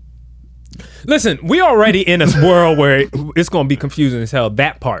 Listen, we already in a world where it's going to be confusing as hell,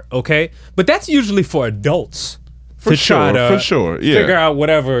 that part, okay? But that's usually for adults For sure, yeah. figure out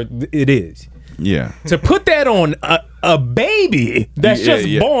whatever it is. Yeah. To put that on a baby that's just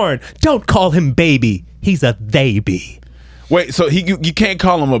born, don't call him baby. He's a baby. Wait, so you can't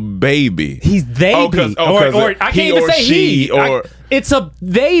call him a baby. He's baby. Or I can't even say he. It's a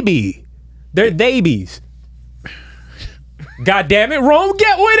baby. They're babies. God damn it, Rome,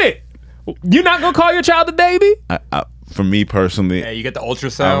 get with it. You're not gonna call your child a baby? For me personally, yeah, you get the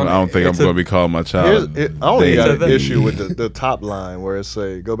ultrasound. I don't think I'm gonna be calling my child. I only got an issue with the top line where it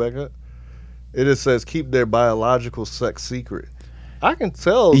say, go back up. It just says keep their biological sex secret. I can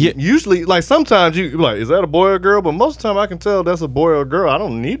tell. Usually, like sometimes you like, is that a boy or girl? But most of the time, I can tell that's a boy or girl. I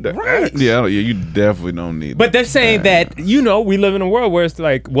don't need that. Right. Yeah, you definitely don't need. But they're saying that we live in a world where it's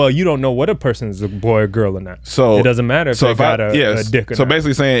like, well, you don't know what a person is a boy or girl or not. So it doesn't matter if they got a dick or not. So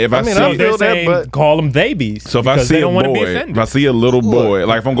basically saying if I see, call them babies. So if I see they don't a want to be boy, offended. if I see a little boy,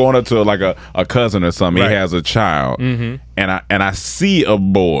 like if I'm going up to like a cousin or something, he has a child, Mm-hmm. and I see a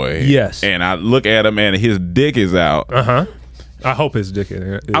boy, yes, and I look at him and his dick is out. I hope his dick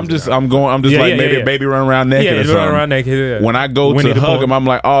is I'm just like maybe a baby running around naked or something. Running around naked. When I go to hug him, I'm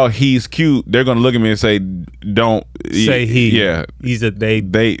like, oh, he's cute. They're gonna look at me and say, don't say he. Yeah, he's a they.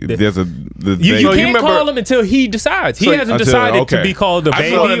 There's a you can't call him until he decides. He hasn't decided to be called a baby. I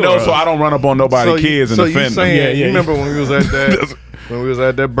just want to know so I don't run up on nobody's kids and offend them. You remember when we was at that? When we was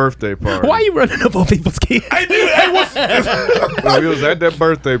at that birthday party. Why are you running up on people's kids? I do. When we was at that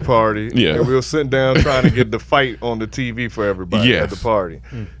birthday party, yeah, and we were sitting down trying to get the fight on the TV for everybody at the party,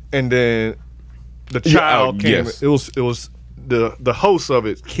 and then the child came. It was the host of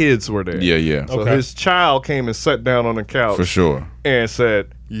it. Kids were there. Yeah. So his child came and sat down on the couch for sure and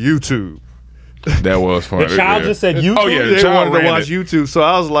said YouTube. That was funny. The child just said YouTube. Oh yeah, they wanted to watch YouTube. So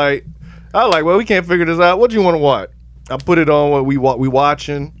I was like, well, we can't figure this out. What do you want to watch? I put it on what we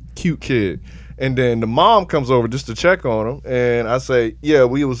watching. Cute kid. And then the mom comes over just to check on him. And I say, yeah,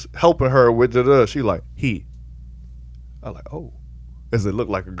 we was helping her with the. She like, he. I like, oh. Does it look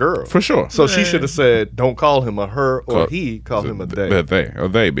like a girl? For sure. So she should have said, don't call him a her or he, call him a they.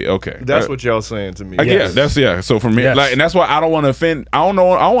 They be okay. That's what y'all saying to me. Yeah, So for me, like, and that's why I don't want to offend. I don't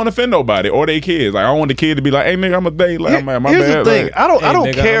want to offend nobody or their kids. Like, I don't want the kid to be like, hey nigga, I'm a they. Like, my here's bad. the thing. Like, I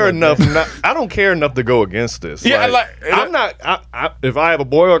don't care enough. I don't care enough to go against this. Yeah, I'm not. If I have a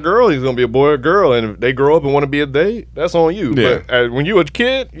boy or girl, he's gonna be a boy or girl, and if they grow up and want to be a they, that's on you. Yeah. But when you a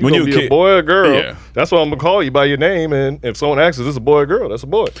kid, you're gonna be a boy or girl. Yeah. That's why I'm gonna call you by your name. And if someone asks, is this a boy or girl? That's a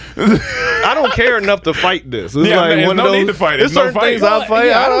boy. I don't care enough to fight this. It's like there's no need to fight it. There's certain things I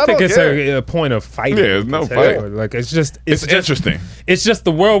fight. I don't think it's a point of fighting. Yeah, it's no fight. Like it's just interesting. It's just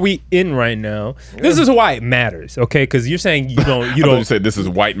the world we in right now. Yeah. This is why it matters, okay? Because you're saying you don't. You said this is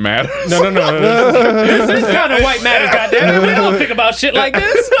white matters. No. This is kind of white matters. Goddamn it, we don't think about shit like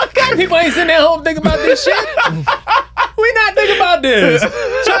this. People ain't sitting at home thinking about this shit. We not thinking about this.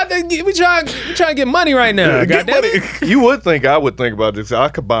 We trying to get money right now. Goddamn it. You would think I would think about this. I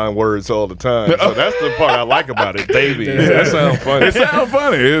combine words all the time. So that's the part I like about it, baby. That sounds funny. It sounds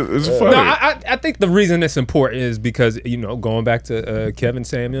funny. It's funny. No, I think the reason it's important is because going back to Kevin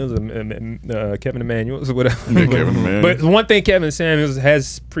Samuels and Kevin Emanuel or whatever. Yeah, Kevin Emanuel. But one thing Kevin Samuels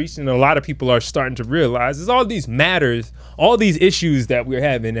has preached, and a lot of people are starting to realize, is all these matters, all these issues that we're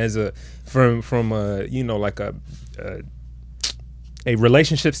having as from a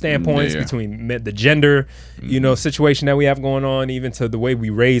relationship standpoint between the gender, situation that we have going on, even to the way we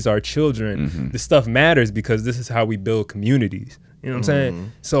raise our children. This stuff matters because this is how we build communities. You know what I'm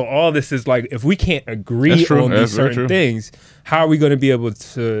saying? So all this is like, if we can't agree on these certain things, how are we going to be able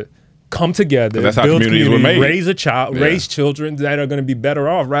to come together, that's how build communities were made. raise a child, raise children that are going to be better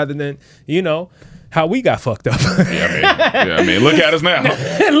off rather than, how we got fucked up. I mean, look at us now.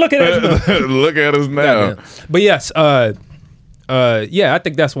 Look at us now. Look at us now. But yes, I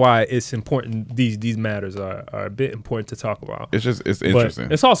think that's why it's important. These matters are a bit important to talk about. It's interesting.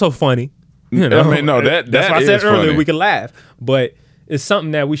 But it's also funny. I mean, no, that's why I said earlier funny. we can laugh, but it's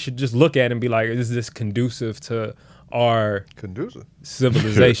something that we should just look at and be like, is this conducive to our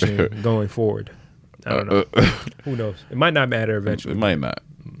civilization going forward? I don't know. Who knows? It might not matter eventually. It might not.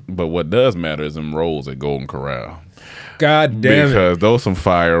 But what does matter is them rolls at Golden Corral. God damn Because those some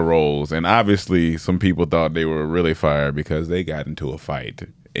fire rolls. And obviously some people thought they were really fire because they got into a fight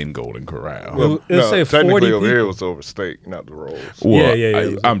in Golden Corral. Well, technically over here it was over steak, not the rolls.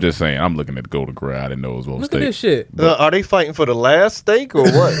 Well, I'm just saying, I'm looking at Golden Corral. I didn't know it was over steak. Look at this shit. Are they fighting for the last steak or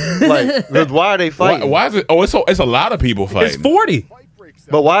what? Like, 'cause why are they fighting? Why is it? Oh, it's a lot of people fighting. It's 40.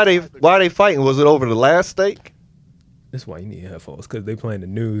 But why are they fighting? Was it over the last steak? That's why you need headphones, because they playing the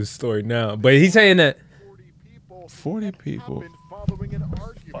news story now. But he's saying that 40 people.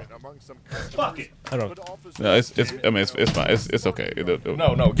 Fuck it. I don't. No, it's fine. It's okay.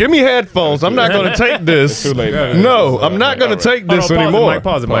 No. Give me headphones. I'm not going to take this. It's too late, man. No, I'm not going to take this anymore.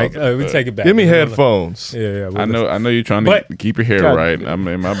 Pause it, Mike. We take it back. Give me headphones. Yeah. I know you're trying to keep your hair right. I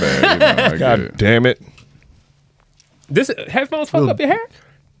mean, my bad. God damn it. This headphones fuck up your hair?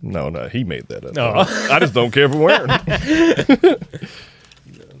 No, he made that up. No. I just don't care for wearing it.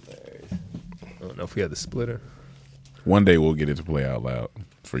 I don't know if we had the splitter. One day we'll get it to play out loud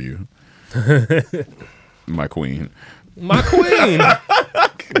for you. My queen. My queen.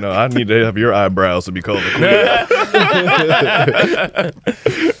 No, I need to have your eyebrows to be called a queen.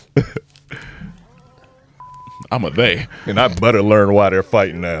 I'm a they. And I better learn why they're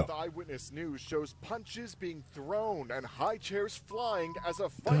fighting now. Eyewitness News shows punches being thrown and high chairs flying as a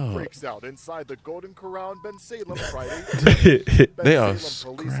fight breaks out inside the Golden Corral in Ben Salem Friday. They are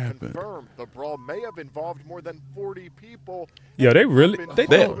Salem police confirmed the brawl may have involved more than 40 people. Yo, they really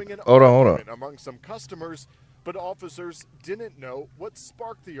Hold on. Among some customers, but officers didn't know what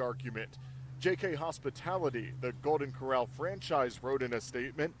sparked the argument. JK Hospitality, the Golden Corral franchise, wrote in a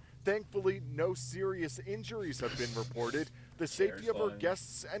statement, "Thankfully, no serious injuries have been reported. The safety of our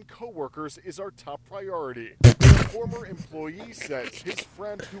guests and coworkers is our top priority." A former employee says his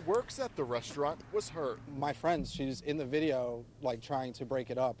friend who works at the restaurant was hurt. My friend, she's in the video, like trying to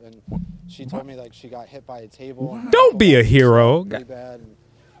break it up, and she told me like she got hit by a table. And Don't be a hero. Pretty bad. And,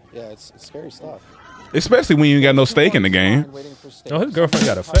 yeah, it's scary stuff. Especially when you ain't got no stake in the game. Oh, his girlfriend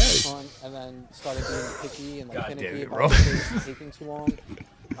got a face. And then started being picky and like finicky bro. about the steaks taking too long.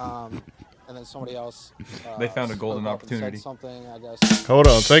 And then somebody else. They found a golden spoke up and said opportunity. Something, I guess. Hold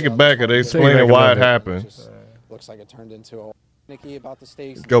on, take it back. Are they explaining why it happened? Just looks like it turned into a finicky about the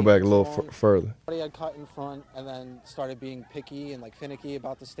steaks. Go back a little further. Somebody had cut in front and then started being picky and like finicky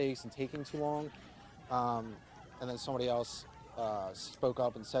about the steaks and taking too long. And then somebody else spoke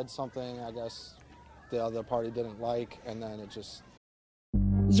up and said something, I guess the other party didn't like, and then it just...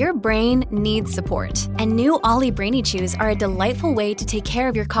 Your brain needs support, and new Ollie Brainy Chews are a delightful way to take care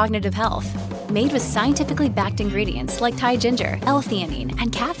of your cognitive health. Made with scientifically backed ingredients like Thai ginger, L-theanine,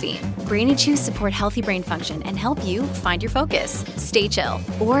 and caffeine, Brainy Chews support healthy brain function and help you find your focus, stay chill,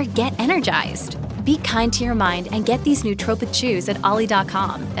 or get energized. Be kind to your mind and get these nootropic chews at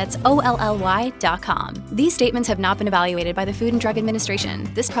ollie.com. That's OLLY.com. These statements have not been evaluated by the Food and Drug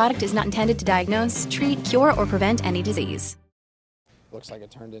Administration. This product is not intended to diagnose, treat, cure, or prevent any disease. Looks like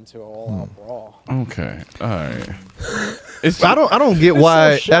it turned into an all-out brawl. Okay. All right. I don't get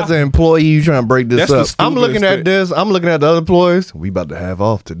why, as an employee, you trying to break this up. I'm looking at this. I'm looking at the other employees. We about to have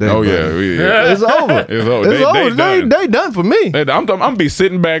off today. Oh, buddy. yeah. It's over. It's over. It's over. They done for me. I'm going to be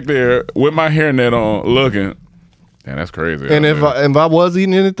sitting back there with my hairnet on looking. Damn, that's crazy. And if I was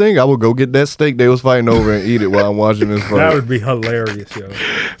eating anything, I would go get that steak they was fighting over and eat it while I'm watching this fight. That would be hilarious, yo.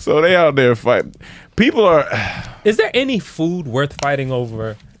 So they out there fighting. People are... Is there any food worth fighting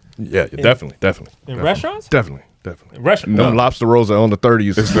over? Yeah, definitely. In restaurants? Definitely. Restaurant. Them lobster rolls are on the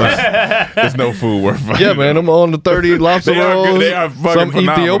 30s. There's no food worth fighting. Yeah, man, them on the 30 lobster rolls. They are fucking some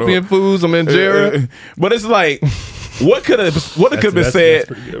phenomenal. Ethiopian foods, some injera. But it's like... What could have been said?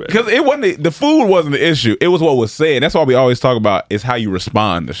 Because it wasn't the food wasn't the issue. It was what was said. That's why we always talk about is how you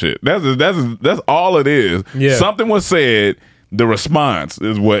respond to shit. That's all it is. Yeah. Something was said. The response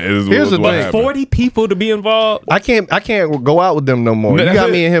is what is. Here's the thing: 40 people to be involved. I can't go out with them no more. You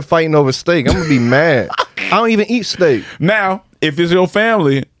got me in here fighting over steak. I'm gonna be mad. I don't even eat steak. Now, if it's your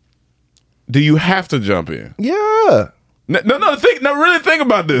family, do you have to jump in? Yeah. No. Really think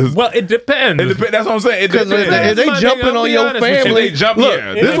about this. Well, it depends. That's what I'm saying. It Because depends. if they jumping on your family,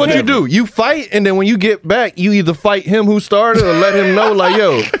 look, this is what you do. You fight, and then when you get back, you either fight him who started or let him know, like,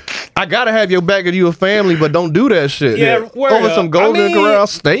 yo, I gotta have your back if you a family, but don't do that shit. Yeah, over some Golden Corral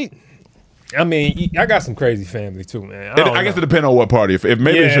steak. I mean, I got some crazy family too, man. I guess it depends on what party. If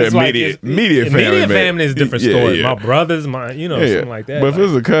maybe it's your immediate family. Immediate family is a different story. Yeah. My brothers, something like that. But if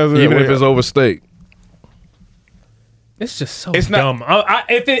it's a cousin, even if it's over steak. It's just so dumb.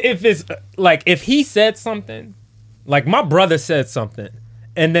 If it's like if he said something, like my brother said something,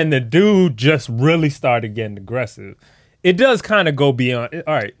 and then the dude just really started getting aggressive, it does kind of go beyond.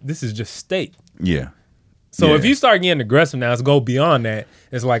 All right, this is just steak. Yeah. So if you start getting aggressive now, it's go beyond that.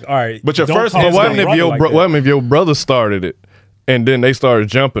 It's like, all right. But your first But what if your brother started it and then they started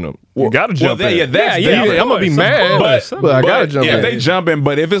jumping him? You gotta jump in. I'm gonna be mad, but I gotta jump in. If they jump in,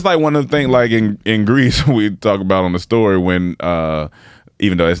 but if it's like one of the things like in Greece we talk about on the story when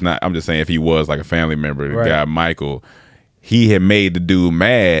even though it's not, I'm just saying if he was like a family member, the guy Michael, he had made the dude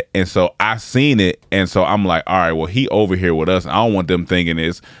mad, and so I seen it, and so I'm like, all right, well, he over here with us, and I don't want them thinking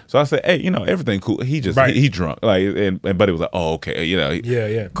this. So I said, hey, everything cool. He just he drunk, like, and Buddy was like, oh, okay,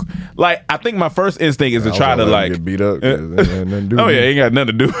 yeah. Like, I think my first instinct is to try to like get beat up. Ain't got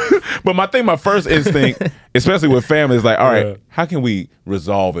nothing to do. But my first instinct, especially with family, is like, all right, how can we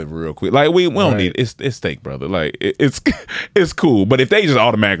resolve it real quick? Like we don't need it. It's steak, brother. Like it's cool. But if they just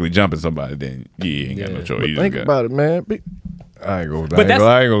automatically jumping somebody, then you ain't got no choice. You think about it, man. I ain't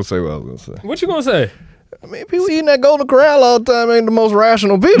gonna say what I was gonna say. What you gonna say? I mean, people eating that Golden Corral all the time ain't the most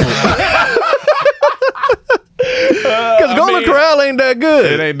rational people. Because Golden Corral ain't that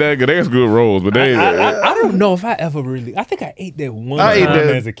good. It ain't that good. There's good rolls, but they. I don't know if I ever really. I think I ate that one I ate time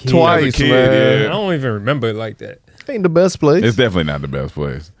that as a kid. twice, man. Yeah. I don't even remember it like that. Ain't the best place. It's definitely not the best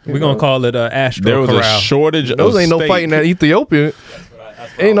place. We're gonna call it Astro There was Corral. a shortage Those of ain't no steak. fighting at Ethiopian.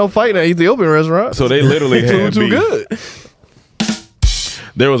 Ain't no fighting at Ethiopian restaurant. So they literally had too beef. good.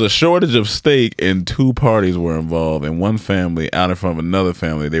 There was a shortage of steak, and 2 parties were involved. And one family out in front of another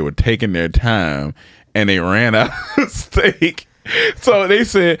family, they were taking their time, and they ran out of steak. So they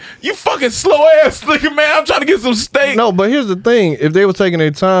said, "You fucking slow ass nigga, man! I'm trying to get some steak." No, but here's the thing: if they were taking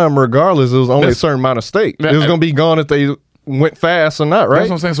their time, regardless, it was only a certain amount of steak. It was gonna be gone if they went fast or not, right? That's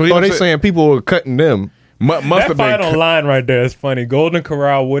what I'm saying. So or they saying people were cutting them. Must that have final been line right there is funny. Golden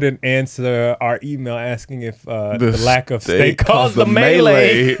Corral wouldn't answer our email asking if the lack of steak caused the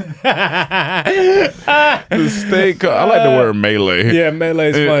melee. The steak. I like the word melee. Yeah,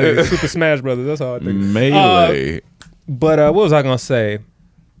 melee is funny. Super Smash Brothers. That's all I think. Melee. But what was I gonna say?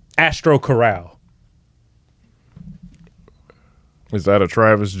 Astro Corral. Is that a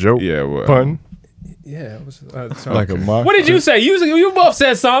Travis joke? Yeah, well, pun. Yeah, it was Like a mock. What did you say? You both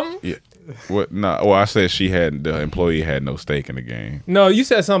said something. Yeah. What? No. Well, I said the employee had no stake in the game. No, you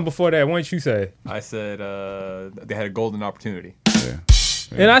said something before that. What did you say? I said they had a golden opportunity. Yeah.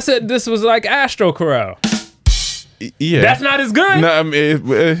 And I said this was like Astro Corral. Yeah. That's not as good. No, I mean,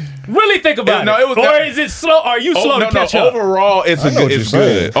 Really think about it. Or is it slow? Are you slow to catch up? Overall, it's saying.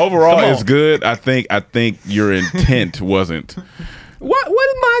 good. Overall, it's good. I think your intent wasn't. What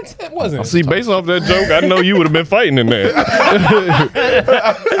my intent wasn't? See, based off that joke, I know you would have been fighting in there.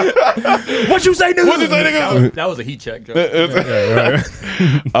 What you say, nigga? What you say, nigga? That was a heat check joke.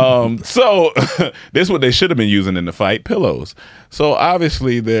 So this is what they should have been using in the fight: pillows. So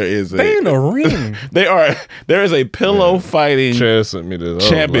obviously there is They in a ring. There is a pillow fighting Chad sent me this.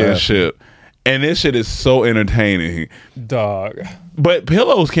 championship, and this shit is so entertaining, dog. But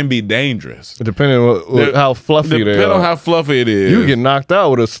pillows can be dangerous. Depending on how fluffy they are. Depending on how fluffy it is. You get knocked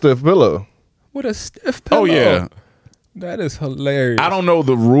out with a stiff pillow. With a stiff pillow. Oh yeah. That is hilarious. I don't know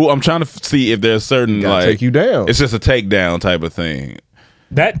the rule. I'm trying to see if there's certain like take you down. It's just a takedown type of thing.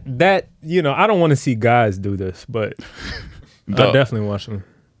 That I don't want to see guys do this, but I definitely watch them.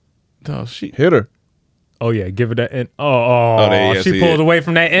 Oh, she hit her. Oh yeah, give her that end. She pulled away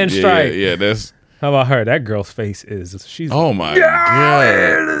from that end strike. Yeah, that's. How about her? That girl's face is. She's. Oh my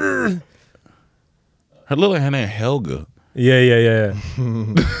god. Her little her name Helga. Yeah.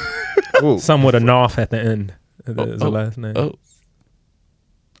 Some with a North at the end. Is her last name.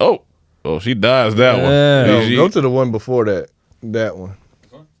 Oh, she dies that one. No, go to the one before that. That one.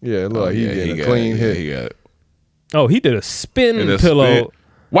 Yeah, look like he's getting a clean hit. He got it. Oh, he did a spin pillow.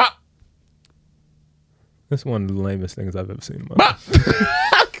 Wow. That's one of the lamest things I've ever seen in my life.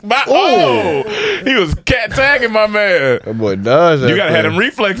 He was cat tagging my man. That boy does. You gotta have them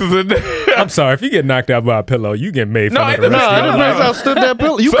reflexes in there. I'm sorry, if you get knocked out by a pillow, you get made fun of. No, it depends how stiff that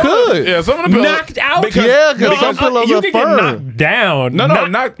pillow. You could. Yeah, some of the pillows. Knocked out? Because some pillows you are can firm. get knocked down.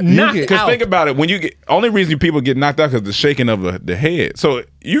 Knocked out. Because think about it. When you get, only reason people get knocked out because the shaking of the head. So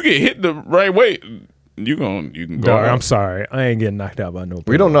you get hit the right way. You can go. Dog, I'm sorry, I ain't getting knocked out by no pillow.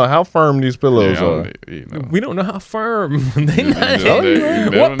 We don't know how firm these pillows are. We don't know how firm. They not they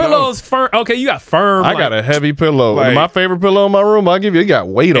what don't pillows firm? Okay, you got firm. I got a heavy pillow. My favorite pillow in my room, I'll give you, it got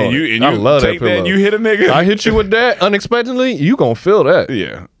weight on it. I love that pillow. You hit a nigga. I hit you with that unexpectedly, you gonna feel that.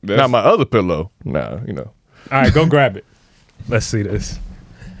 Yeah. Not my other pillow. Nah, you know. All right, go grab it. Let's see this.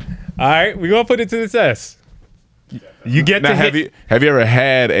 All right, we're gonna put it to the test. You get now, to have you ever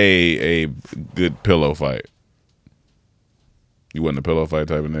had a good pillow fight? You wasn't a pillow fight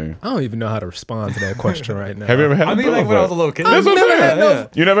type of nigga. I don't even know how to respond to that question right now. Have you ever had a pillow like fight? when I was a little kid. That's what I'm saying.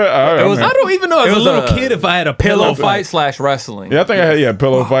 You never? All right, I don't even know as a little kid if I had a pillow fight. / wrestling. Yeah, I think I had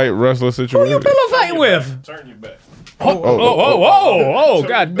pillow fight wrestler situation. Who you pillow fighting with? Turn your back. Oh,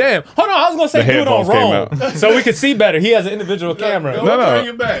 god damn. Hold on, I was gonna say The do it on headphones came Rome so we could see better. He has an individual camera. No. Turn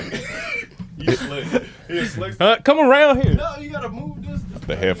your back. You slick. He slick. Come around here. No, you gotta move this.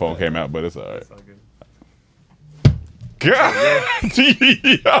 The headphone came out, but it's all right. God,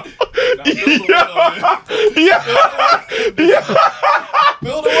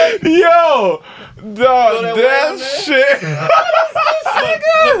 yo, dog, that shit.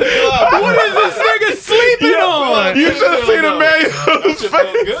 What is this nigga sleeping on? You should have seen Emmanuel's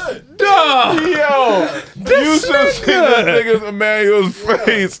face. Dog. Yo, you should have seen this nigga's Emmanuel's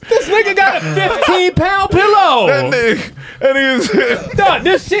face. This nigga got a 15-pound pillow. That nigga. Dog,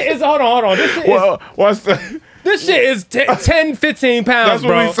 this shit is, hold on. This shit what's that? This shit is 10, 15 pounds, That's what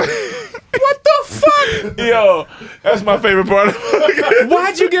bro. we say. What the fuck? Yo, that's my favorite part of it.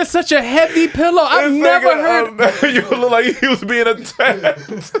 Why'd you get such a heavy pillow? I've never heard. You look like he was being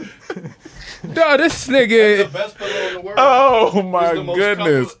attacked. Dog, this nigga. That's the best pillow in the world. Oh my It's the most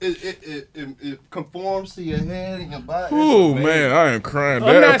goodness. It conforms to your head and your body. Oh man, I am crying.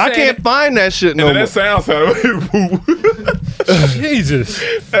 I'm not I can't find that shit no And more. that sound Jesus.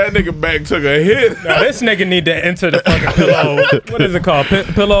 That nigga back took a hit. Now this nigga need to enter the fucking pillow. What is it called?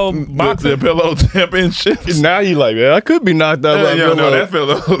 Pillow boxing? The pillow championship. Now you like, man, I could be knocked out by a pillow. No, that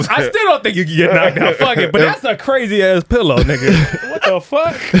pillow. I still don't think you can get knocked out. Fuck it. But that's a crazy ass pillow, nigga. What the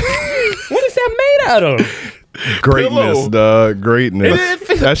fuck? What is that made out of? Greatness, Pillow. dog. Greatness.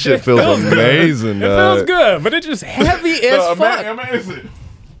 That shit feels It amazing, feels good, but it's just heavy as fuck.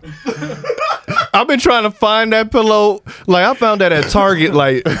 I've been trying to find that pillow. Like, I found that at Target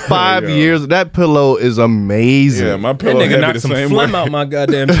like 5 years. That pillow is amazing. Yeah, my That pillow nigga heavy knocked the some same phlegm way. out my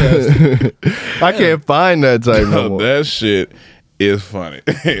goddamn chest. I can't find that type no more. That shit is funny.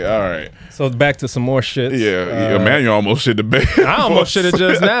 All right. So back to some more shit. Yeah, Emmanuel almost shit the bed. I almost shitted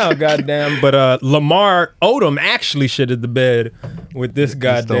just now, goddamn. But Lamar Odom actually shitted the bed with this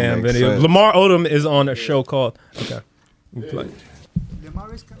goddamn make video. sense. Lamar Odom is on a show called. Okay. We play.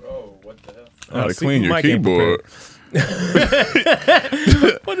 How to see, clean your Mike ain't keyboard.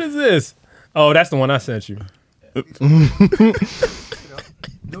 What is this? Oh, that's the one I sent you.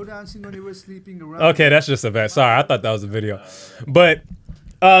 No dancing when you were sleeping around. Okay, that's just a bad. Sorry, I thought that was a video. But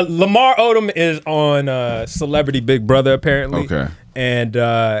Lamar Odom is on Celebrity Big Brother apparently. Okay. And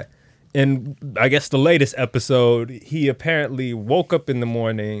in I guess the latest episode, he apparently woke up in the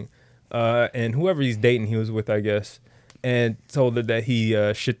morning, and whoever he's dating, he was with, I guess, and told her that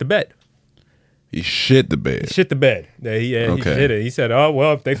he shit the bed. He shit the bed. Shit the bed. That he Okay. shit it. He said, "Oh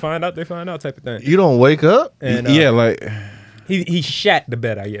well, if they find out, they find out," type of thing. You don't wake up? And Yeah, like he shat the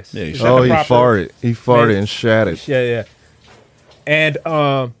bed, I guess. Yeah, he Shat Oh, the he proper- farted. He farted Man. and shat it. Yeah. And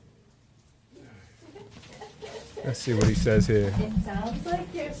let's see what he says here. It sounds like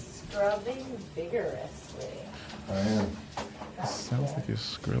you're scrubbing vigorously. I am. Sounds like you're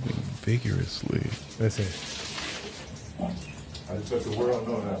scrubbing vigorously. Listen. I just let the world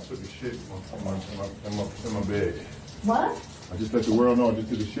know that I took a shit in my bed. What? I just let the world know I just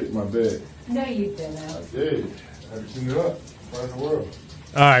took a shit in my bed. No, you didn't. I did. I had to clean it up. Right in the world.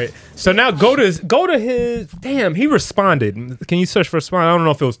 All right. So now go to his. Damn, he responded. Can you search for respond? I don't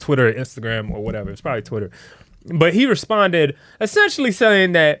know if it was Twitter or Instagram or whatever. It's probably Twitter. But he responded essentially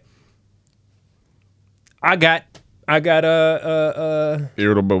saying that I got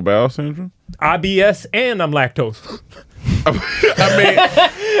Irritable bowel syndrome. IBS and I'm lactose.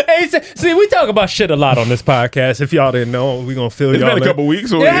 Hey, see, we talk about shit a lot on this podcast. If y'all didn't know, we're gonna fill It's y'all been a in. couple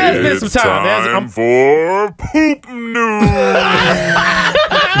weeks. It has been some time. Time for poop news.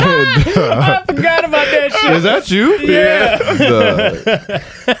 I forgot about that shit. Is that you? Yeah.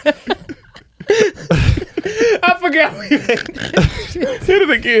 I forgot. Hit it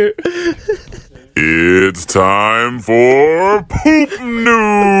again. It's time for poop news.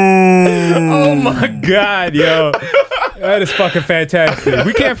 Oh my god, yo. That is fucking fantastic.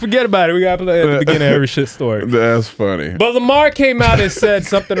 We can't forget about it. We gotta play at the beginning of every shit story. That's funny. But Lamar came out and said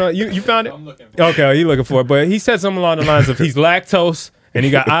something on you found it? I'm looking for it. Okay, you looking for it. But he said something along the lines of he's lactose and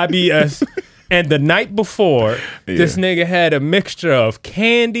he got IBS. And the night before, this nigga had a mixture of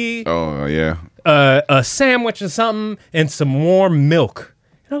candy, Oh yeah. a sandwich or something, and some warm milk.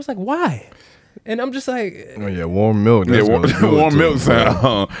 And I was like, why? And I'm just like, Oh yeah, warm milk. Yeah, That's warm milk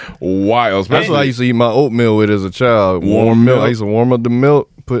sound wild. That's what I used to eat my oatmeal with as a child. Warm milk. I used to warm up the milk.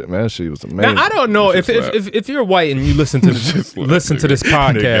 Man, that shit was amazing. now I don't know if you're white and you listen to this, listen to this Nigga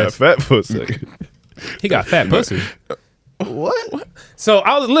got podcast. fat for a second. He got fat pussy. What? So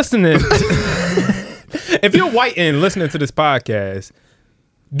I was listening. If you're white and listening to this podcast,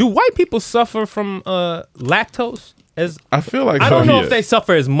 do white people suffer from lactose? I feel like I don't know if they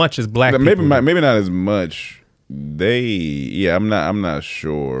suffer as much as black people. Maybe not as much. I'm not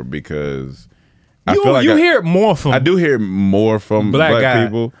sure because I feel like you hear it more from. I do hear more from black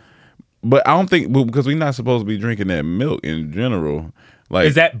people, but I don't think because we're not supposed to be drinking that milk in general. Like,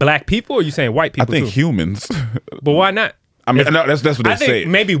 is that black people or are you saying white people? I think too? humans. But why not? I mean, no, that's what they say.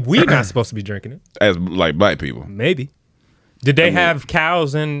 Maybe we're not supposed to be drinking it as like black people. Maybe. Did they have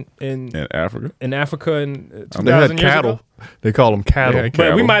cows in Africa? In Africa in 2000 they had years cattle. ago? They call them cattle.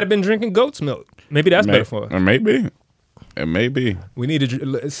 But we might have been drinking goat's milk. Maybe that's better for us. Maybe. It may be. We need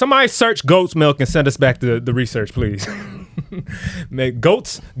to. Somebody search goat's milk and send us back the research, please. Make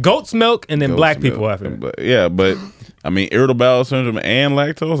goat's milk and then Goat's black milk. people after that. But I mean, irritable bowel syndrome and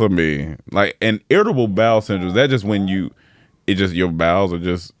lactose. I mean, like, and irritable bowel syndrome. Is that just when your bowels are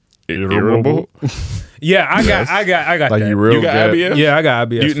just irritable? Yeah, I got like that. You real got IBS? Yeah, I got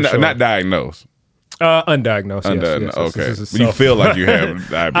IBS. For sure. Not diagnosed. Undiagnosed. Yes. Okay. This is You feel like you have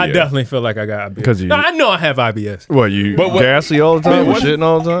IBS. I definitely feel like I got IBS. Because No, I know I have IBS. What, you gassy all the time? Shitting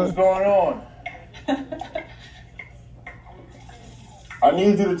all the time? going on? I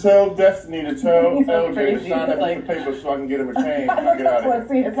need you to tell Destiny to tell LJ to sign that piece of paper so I can get him a cane when I get out of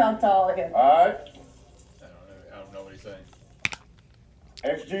here. It's how tall again. All right? I don't know what he's saying.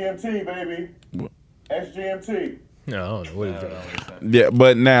 XGMT, baby. XGMT. No, I don't know what he's doing. Yeah,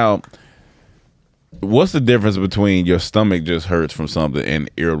 but now, what's the difference between your stomach just hurts from something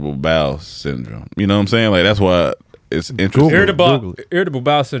and irritable bowel syndrome? You know what I'm saying? Like, that's why it's interesting. Irritable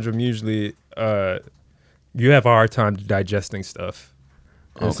bowel syndrome usually you have a hard time digesting stuff.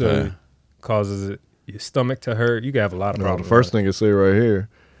 And so Okay. it causes your stomach to hurt. You can have a lot of No, problems. the first thing it say right here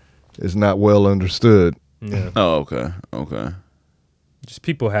is not well understood. Yeah. Oh, okay. Just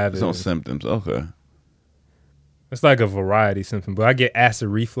people have Some it. symptoms. Okay. It's like a variety symptom, but I get acid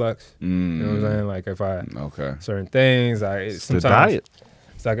reflux. You know what I'm saying? Like if I certain things, sometimes the diet.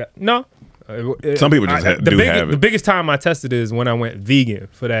 It's like no. Some people just have it. The biggest time I tested is when I went vegan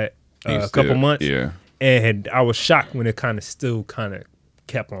for that couple months. Yeah. And I was shocked when it kind of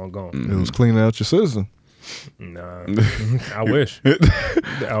kept on going. It was cleaning out your system. Nah, I wish.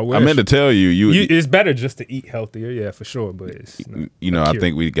 I meant to tell you, it's better just to eat healthier, yeah, for sure. But it's I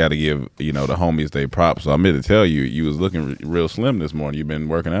think we got to give the homies their props. So I meant to tell you, you was looking real slim this morning. You been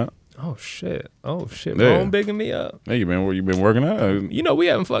working out? Oh shit! Yeah. Mom bigging me up. Hey, you been working out? We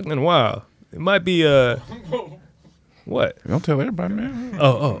haven't fucked in a while. It might be what? Don't tell everybody, man.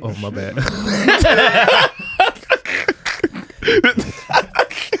 Oh, my bad.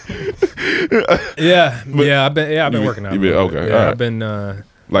 Yeah, I've been working out. Okay, Yeah, all right. I've been.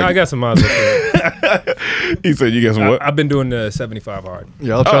 I got some miles. He said you got some what? I've been doing the 75 hard.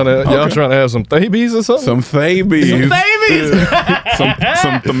 Y'all trying to have some babies or something? Some thabies.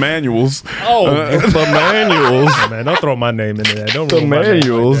 Some manuals. Oh, the manuals. Oh, man, don't throw my name into that. Don't The ruin my name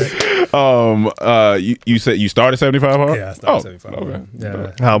manuals. like that. You said you started 75 hard? Yeah, I started 75 hard.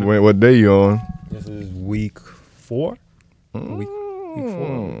 Okay. Yeah. What day you on? This is week 4. Week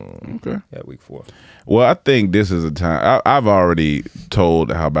 4. Okay. Yeah, week 4. Well, I think this is a time. I've already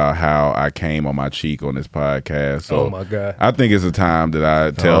told about how I came on my cheek on this podcast. So Oh, my God. I think it's a time that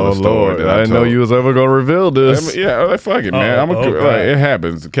I tell the story. Lord, That I didn't know told. you was ever gonna reveal this. Fuck it, man. It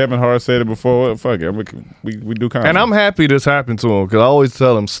happens. Kevin Hart said it before. Fuck it. We do comedy. And I'm happy this happened to him because I always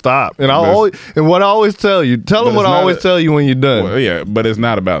tell him stop. And what I always tell you, tell him But what it's I not always tell you when you're done. Well, yeah, but it's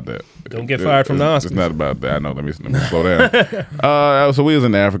not about that. Don't get fired from the Oscars. It's not about that. I know. Let me slow down. So we was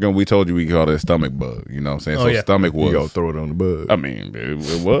in Africa and we told you we called it a stomach bug. You know what I'm saying? Oh, So yeah. stomach was. You gonna throw it on the bug. I mean, it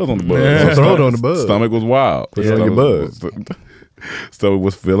was on the bug. Yeah. Throw it on the bug. Stomach was wild. Put it on your bug. Stomach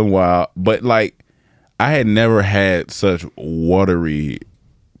was feeling wild. But like, I had never had such watery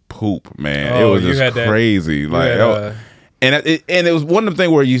poop, man. It Oh, was you just had that- crazy. you Like, had, and it was one of the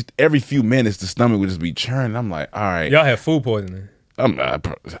things where every few minutes the stomach would just be churning. I'm like, all right, Y'all have food poisoning. I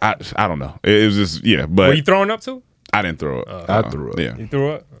don't know. It was just but Were you throwing up too? I didn't throw up. I threw up. Yeah, You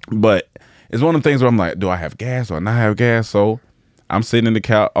threw up? but it's one of the things where I'm like, do I have gas? Do I not have gas? So I'm sitting in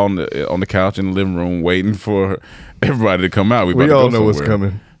the on the couch in the living room waiting for everybody to come out. We about to all go know what's somewhere.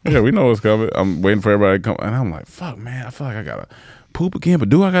 coming. Yeah, we know what's coming. I'm waiting for everybody to come, and I'm like, fuck, man. I feel like I gotta poop again, but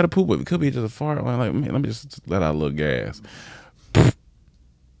do I gotta poop? It could be just a fart. I'm like, man, let me just let out a little gas.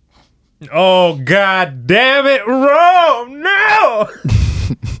 Oh, God damn it, Rome! No!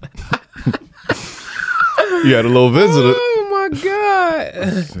 You had a little visitor. Oh, my God.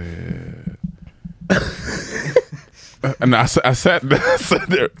 And I sat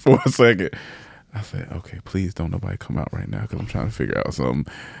there for a second. I said, okay, please don't nobody come out right now because I'm trying to figure out something.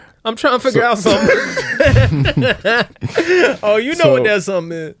 I'm trying to figure out something. Oh, you know what that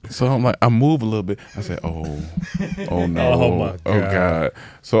something is. So I'm like, I move a little bit. I said, oh no. Oh, my God. Oh, God.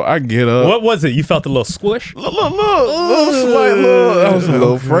 So I get up. What was it? You felt a little squish? Little slight little. I was a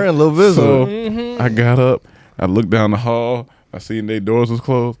little friend, little visitor. So I got up. I looked down the hall. I seen their doors was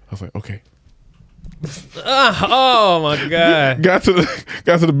closed. I was like, okay. Oh my God. Got to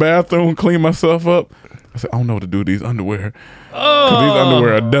the bathroom, cleaned myself up. I said, I don't know what to do with these underwear. Because these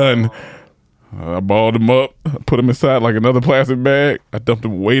underwear are done. I balled them up, put them inside like another plastic bag. I dumped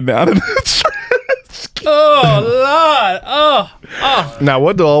them way down in the trash. Oh, Lord. Oh. Now,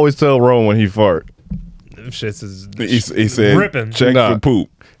 what do I always tell Ron when he fart? Them shits is He said, ripping. check for poop.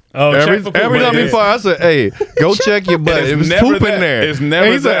 Oh, every time he fart, I said, hey, go check your butt. It was poop in there. It's never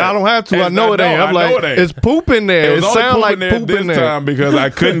and he said, I don't have to. I know it ain't. I'm like, it's poop in there. It sounds like poop in there. Time because I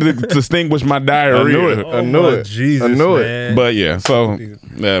couldn't distinguish my diarrhea. I knew it. Jesus, I knew man. it. But yeah, so I mean,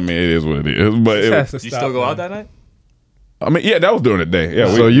 it is what it is. But you still go out that night? I mean, yeah, that was during the day. Yeah,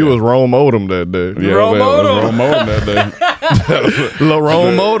 so you was Rome Odom that day. Yeah, Rome Odom. Rome Odom that day. La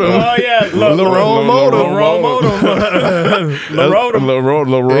Rome Odom. Oh yeah, La Rome Odom. La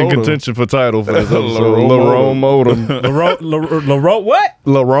Rome In contention for title for this episode. La Rome Odom. What?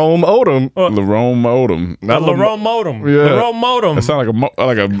 La Rome Odom. La Rome Odom. Not La Rome Odom. Yeah. La Rome Odom. It sounds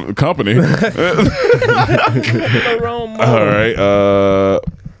like a company. La Rome Odom. All right.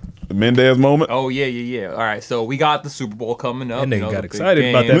 Mendez moment. Oh yeah. All right, so we got the Super Bowl coming up. And they got excited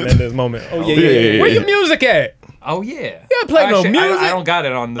about that Mendez moment. Oh yeah. Where your music at? Oh yeah. You gotta play no music. I don't got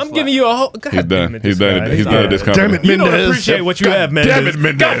it on this. I'm giving you a whole. God He's damn done. it, He's done it. He's done it. This company. Damn it, You don't Mendez. appreciate what you have, Mendez. Damn it,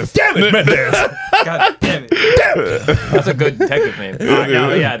 Mendez. God damn it, Mendez. God damn it. That's a good detective name. All right,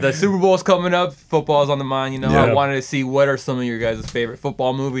 now, yeah, the Super Bowl's coming up. Football's on the mind. You know, Yeah. I wanted to see what are some of your guys' favorite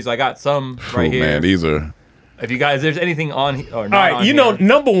football movies. I got some right here. Man, these are. If you guys, there's anything on or not All right, on you here. know,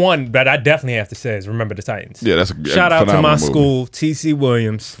 number one that I definitely have to say is Remember the Titans. Yeah, that's a Shout out to my phenomenal movie. school, T.C.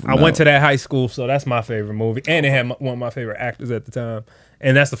 Williams. I went to that high school, so that's my favorite movie. And it had one of my favorite actors at the time.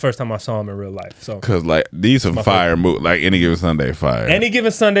 And that's the first time I saw him in real life. So, Cause like these are fire movies, like Any Given Sunday fire. Any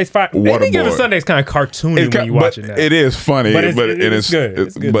Given Sunday's fire. Waterboy. Any Given Sunday's kind of cartoony when you watch it now. It is funny, But but it's good.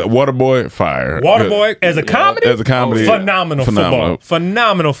 It's good. But Waterboy, fire. Waterboy as a comedy, phenomenal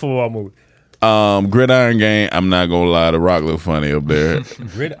football movie. Gridiron Gang. I'm not gonna lie, The Rock looked funny up there.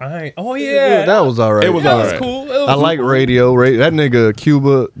 Gridiron. Oh yeah, that was all right. It was that all was right. cool. I like Radio. That nigga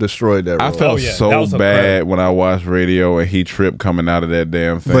Cuba destroyed that role. I felt so bad when I watched Radio and he tripped coming out of that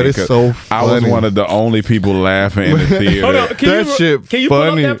damn thing. But it's 'cause so I was funny. one of the only people laughing in the theater. Hold on, can you pull up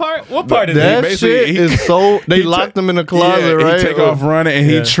funny. that part? What part is That it? shit is so. They locked him in the closet, right? He take off running and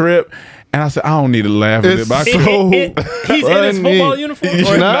he tripped. And I said, I don't need to laugh at it. It's But I so He's in his football uniform?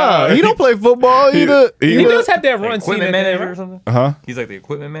 Or Nah, he don't play football either. He does have that run scene. Equipment manager or something? Huh? He's like the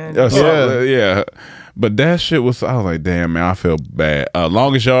equipment manager? Yeah. But that shit was, I was like, damn, man, I feel bad.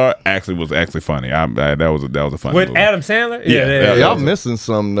 Longest Yard was actually funny. That was a funny With movie. Adam Sandler? Yeah. Y'all missing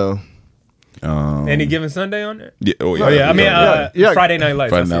something though. Any Given Sunday on there? Yeah, Oh yeah, I mean Friday Night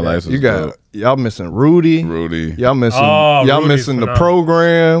Lights. Friday Night Lights. You got y'all missing Rudy. Y'all missing. Oh, y'all Rudy's missing the phenomenal.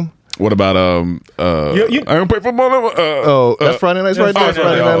 program. What about I don't play football. That's Friday Nights right there. That's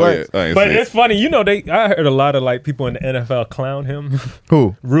Friday Night Lights. But it's funny, you know. I heard a lot of like people in the NFL clown him.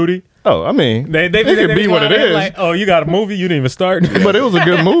 Who? Rudy. Oh, I mean, They could be what it clown him is. Like, oh, you got a movie? You didn't even start. But it was a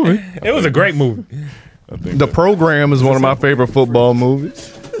good movie. It was a great movie. The Program is one of my favorite football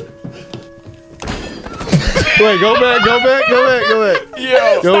movies. Wait, go back.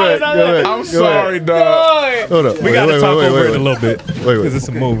 Yo, Go back. I'm sorry, dog. Hold up. We got to talk over it a wait. little bit Wait. because it's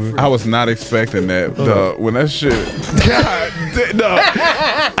a movie. I was not expecting that. When that shit. God, dog.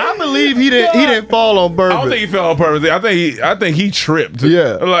 I believe he didn't fall on purpose. I don't think he fell on purpose. I think he tripped.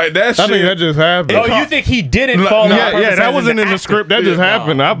 Yeah. Like that shit. I think that just happened. Oh, you think he didn't fall? no, on Yeah, purpose that as wasn't an in the actor? script. That just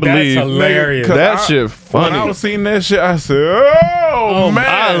happened. I believe. That's hilarious. That shit When funny. I was seeing that shit, I said, "Oh man!"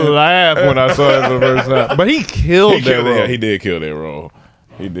 I laughed when I saw it for the first time. But he killed that role. Yeah, he did kill that role.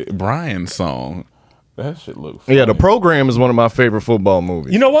 He did. Brian's song. That shit looked funny. Yeah, The Program is one of my favorite football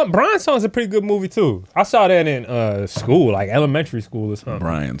movies. You know what? Brian's Song's a pretty good movie too. I saw that in school, like elementary school or something.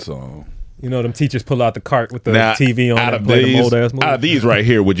 Brian's song. You know, them teachers pull out the cart with the Now, TV on out and of play them these, old ass movies. out of these right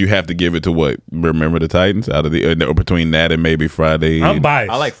here, would you have to give it to what? Remember the Titans? Out of the or between that and maybe Friday. I'm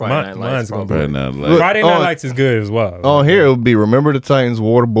biased. I like Friday Night Lights. Mine's gonna be Friday Night Lights. Friday Night on- Lights is good as well. On here, it would be Remember the Titans,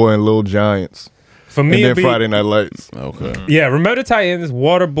 Waterboy, and Little Giants. For me, And then it'd be, Friday Night Lights. Okay. yeah, Remember the Titans,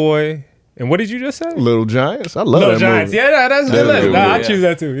 Waterboy, And what did you just say? Little Giants. I love Little that Giants. movie. Yeah, that's a good list. I choose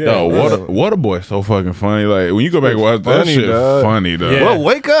that too. Yeah. Yo, Waterboy so fucking funny. Like when you go back and watch that Funny, shit, dog. funny though. Yeah. Well,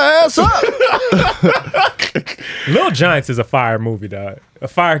 wake her ass up. Little Giants is a fire movie, dog. A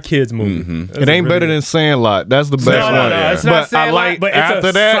fire kids movie. It ain't better than Sandlot. That's the best one. No, it's not But I Sandlot, like but it's after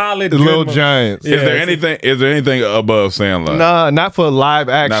a that, solid Little good Giants. movie. Is there anything above Sandlot? Nah, not for live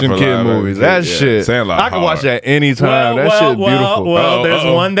action for kid live movies. action, That yeah. shit. Sandlot I can watch hard. that anytime. That shit beautiful. Well, there's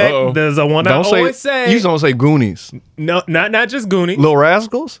one that there's a one I Don't always say. You don't say Goonies. No, not just Goonies. Little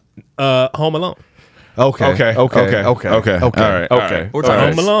Rascals. Home Alone. Okay. All right. Home Alone.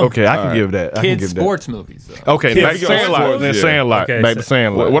 Okay, I can give that. I can Kids give that. sports movies. Though. Okay, Kids back to Sandlot. sports, Then yeah. Sandlot. Okay, Back to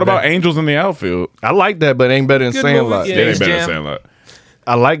Sandlot. What about Angels in the Outfield? I like that, but ain't better than Good Sandlot. movie, It ain't Space better Jam. than Sandlot.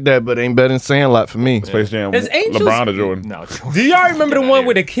 I like that, but ain't better than Sandlot for me. Space Jam. Is Angels- LeBron or Jordan? No. Do y'all remember the one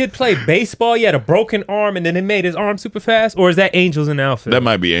where the kid played baseball? He had a broken arm and then they made his arm super fast? Or is that Angels in the Outfield? That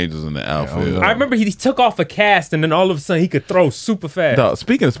might be Angels in the Outfield. I remember he took off a cast and then all of a sudden he could throw super fast. Dog,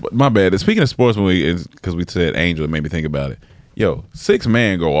 speaking of my bad. Speaking of sports movie, because we said Angel, it made me think about it. Yo, 6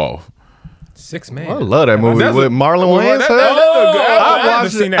 Man go off. 6 Man. I love that movie That's with a- Marlon well, Wayans. that's a good- I I haven't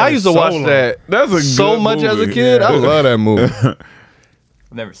watched seen it. that I in used to so watch long. that. That's a so good much as a movie. kid. Yeah. I love that movie.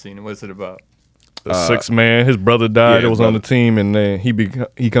 I've never seen it. What's it about? The 6 Man. His brother died. yeah, It was on brother. the team, and then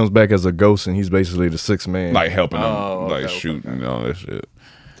he comes back as a ghost, and he's basically the 6 Man. Like helping them, okay, shooting and all that shit.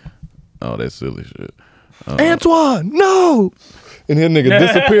 All that silly shit. Antoine, no. And his nigga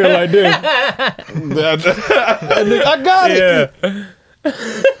disappeared like this. I got it. Yeah.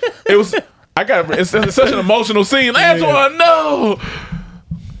 It was. It's such an emotional scene. Antoine, no.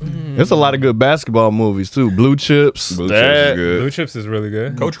 There's a lot of good basketball movies too. Blue Chips. Blue Chips that, is good. Blue Chips is really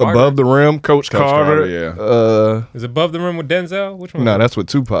good. Coach Carter. Above the Rim. Coach Carter. yeah. Is Above the Rim with Denzel? Which one? No, that's with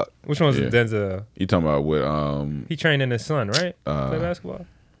Tupac. Which one's Yeah. Denzel? You talking about with He training his son, right? Play basketball.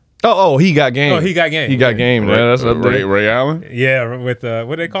 Oh, he got game. Oh, he got game. He got game. Ray, That's up there. Ray Allen? Yeah, with what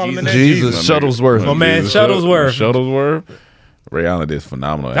do they call him in there? Jesus Shuttlesworth. Oh man, Shuttlesworth. Shuttlesworth. Ray Allen did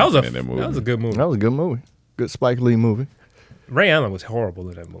phenomenal. That was acting in that movie. that was a good movie. That was a good movie. Good Spike Lee movie. Ray Allen was horrible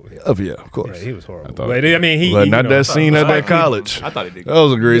in that movie. Oh yeah, of course. Yeah, he was horrible. thought- But I mean, he. But you not know, that scene at that college. I thought he did. That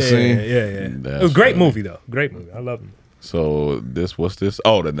was a great Yeah, scene. yeah. It That's was a great funny. movie though. Great movie. I love him. So what's this?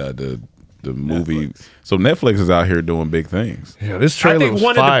 Oh, the movie. So Netflix is out here doing big things. Yeah, this I trailer think was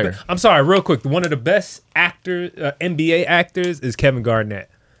one fire. of the. I'm sorry, real quick. One of the best actors, NBA actors, is Kevin Garnett.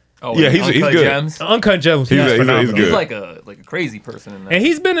 Oh, Yeah, and he's Uncut good. Gems. Uncut Gems. He's phenomenal. good. He's like a crazy person in that. And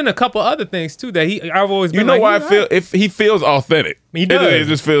he's been in a couple other things too that I've always been You know like, why I he's feel right. if he feels authentic. He does. It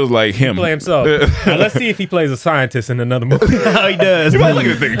just feels like him. Play himself. Now, let's see if he plays a scientist in another movie. How he does. You might look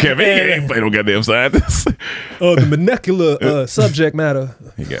at this nigga Kevin. He ain't play no goddamn scientist. Oh, the molecular subject matter.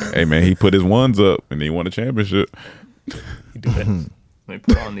 Hey man, he put his ones up and he won a championship. He did that. They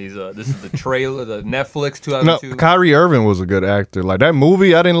put on these. This is the trailer, the Netflix No, 2002. Kyrie Irving was a good actor. Like that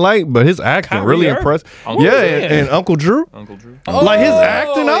movie, I didn't like, but his acting Kyrie really Irving? impressed. Uncle Yeah, Drew. and Uncle Drew. Uncle Drew. Like his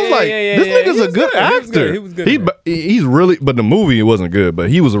acting, I was yeah, like, yeah, this yeah. nigga's He a was good good. He was actor. good. He was good in that. He's really, but the movie it wasn't good, but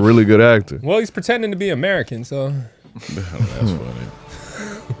he was a really good actor. Well, he's pretending to be American, so That's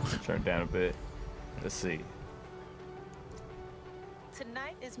funny. Turn down a bit. Let's see.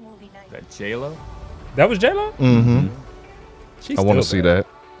 Tonight is movie night. That J Lo. that was J-Lo? Mm-hmm. She's I want to still see bad.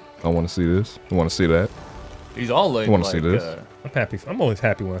 that. I want to see this. I want to see that. He's all like. I want to see this. I'm happy. I'm always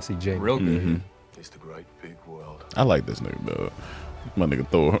happy when I see Jamie. Real good. Mm-hmm. It's the great big world. I like this nigga, dog. My nigga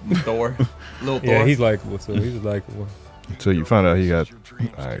Thor. Thor. Little Thor. Yeah, he's like, what's up? He's like, well, Until you find out he got.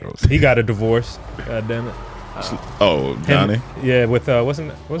 I ain't gonna say. he got a divorce. God damn it. Oh, Johnny. Yeah, with what's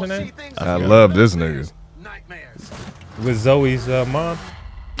her name? I love this nigga. With Zoe's mom.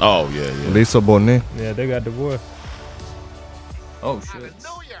 Oh yeah, yeah. Lisa Bonet. Yeah, they got divorced. Oh shit.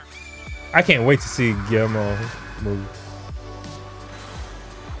 I can't wait to see Guillermo movie.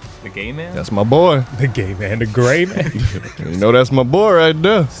 The gay man. That's my boy. The gay man, the gray man. You know that's my boy right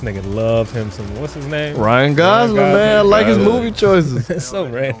there. This nigga love him some. What's his name? Ryan Gosling, man. I like his Gosling. movie choices. That's so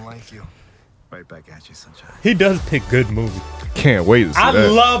rad. Right back at you, sunshine. He does pick good movies. Can't wait to see I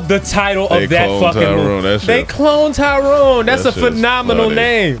that. love the title They of that cloned fucking Tyrone, movie. that shit. They clone Tyrone. That's That a shit is phenomenal funny.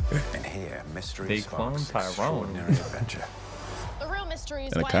 name. And here, mystery They sparks cloned Tyrone. extraordinary adventure. The real mystery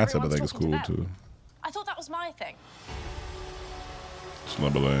is And the why concept I everyone's think is talking cool to them. too. I thought that was my thing.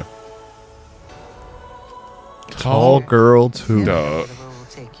 Slumberland. Tall Girl 2. Dog.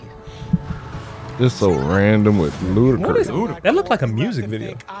 It's so random with What is Ludacris. that? Looked like a music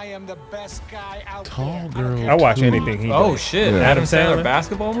video. Tall Girl. I watch 2. anything he Oh does. shit. Yeah. Adam Sandler? Sandler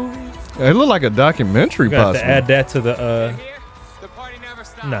basketball movie. It looked like a documentary, You got to possibly. add that to the.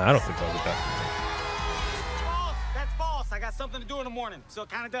 Nah, I don't think that was that. That's false. I got something something to do in the morning, so it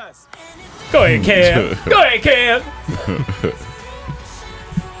kind of does. Go ahead, Cam. Go ahead, Cam.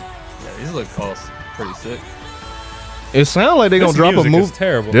 Yeah, these look all pretty sick. It sounds like they're going to drop a movie.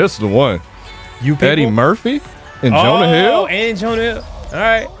 Terrible. This is the one. You people? Eddie Murphy and Jonah Hill. Oh, and Jonah Hill. All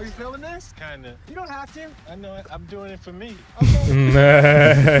right. Are you feeling this? Kinda. You don't have to. I know it. I'm doing it for me.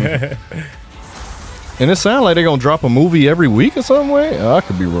 And it sounds like they're going to drop a movie every week or something. I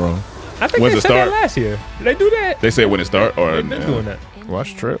could be wrong. I think When's they it said that start? last year. Did they do that? They said when it start or They've been doing that.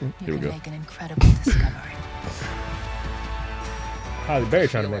 Watch Trip. Here we go. Halle Berry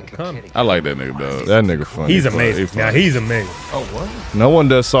trying to make a comedy. I like that nigga, dog. That nigga funny. He's amazing. funny. Now he's amazing. Oh, what? No one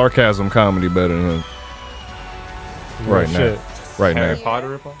does sarcasm comedy better than him. Right now. shit. Right Harry now.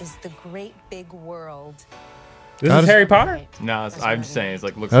 Potter ripoff? Is the great big world. This is Harry Potter? No, I'm just saying it's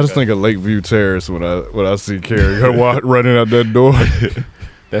like looks. I just think of Lakeview Terrace when I see Carrie running out that door.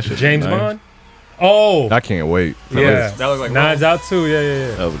 That shit James nice. Bond? Oh. I can't wait. Yeah. That looked like Knives Out too.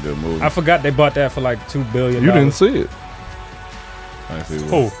 Yeah. That was a good movie. I forgot they bought that for like $2 billion. You didn't see it. I didn't see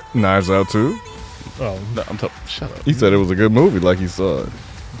it. Who? Knives Out too. Oh, No, I'm talking. Shut up. He said it was a good movie, like he saw it.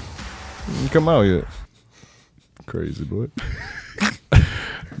 Didn't come out yet. Crazy boy.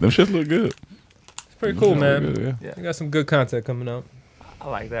 Them shits look good. it's pretty cool, Look man. good, Yeah. You got some good content coming out. I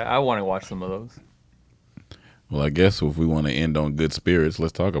like that. I want to watch some of those. Well, I guess if we want to end on good spirits,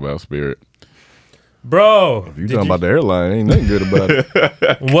 let's talk about Spirit. Bro. If you talking about the airline, ain't nothing good about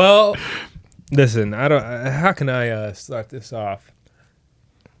it. Well, listen, I don't. How can I start this off?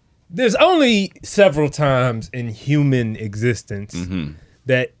 There's only several times in human existence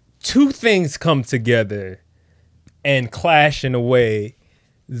that two things come together and clash in a way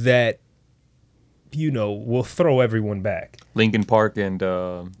that will throw everyone back. Linkin Park and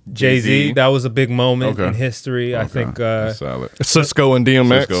Jay-Z, that was a big moment Okay. in history. I think That's solid. Cisco and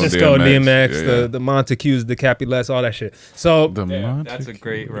DMX. Cisco and DMX, Yeah. the Montagues, the Capulets, all that shit. So that's a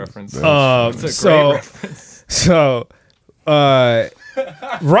great reference. That's a great reference. So,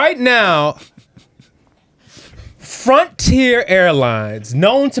 right now, Frontier Airlines,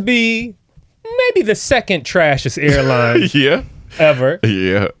 known to be maybe the second trashiest airline Yeah. ever,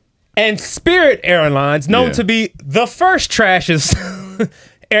 Yeah. and Spirit Airlines, known Yeah. to be the first trashiest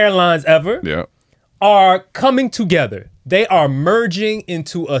airlines ever, Yeah. are coming together. They are merging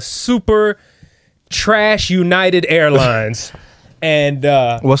into a super trash United Airlines. And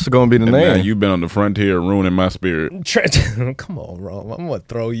what's going to be the Man, name? you've been on the frontier ruining my spirit. Come on, Ron. I'm gonna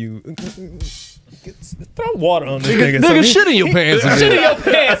throw you. Throw water on this Nigga, nigga. shit in your pants again. Shit in your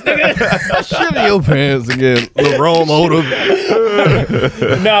pants, nigga. Shit in your pants again. The Rome motive.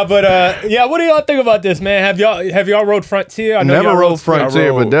 Nah, but yeah. What do y'all think about this, man? Have y'all rode Frontier? I know Never y'all rode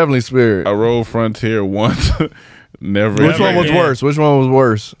Frontier, but definitely Spirit. I rode Frontier once. Never. Which one was again. worse? Which one was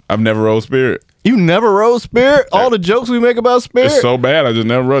worse? I've never rode Spirit. You never rode Spirit? All the jokes we make about Spirit? It's so bad. I just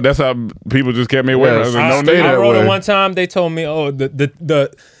never rode. That's how people just kept me away. Yeah, I was like, I no stayed need. I that rode way. it one time. They told me, oh,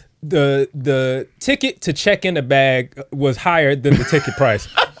 the ticket to check in the bag was higher than the ticket price.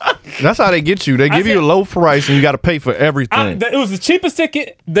 That's how they get you. They give you a low price and you got to pay for everything. It was the cheapest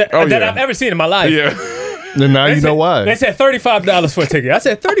ticket that Oh, yeah. I've ever seen in my life. Yeah. Then now They you said- know why. They said $35 for a ticket. I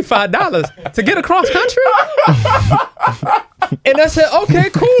said $35 to get across country? And I said, okay,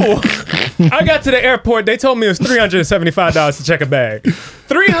 cool. I got to the airport. They told me it was $375 to check a bag.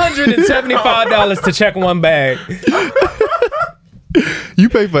 $375 to check one bag. You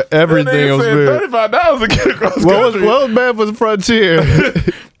pay for everything on Spirit. $35 to get across What country. was bad for the Frontier?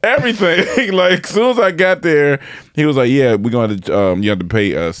 Everything. Like, as soon as I got there, he was like, yeah, we're going to, you have to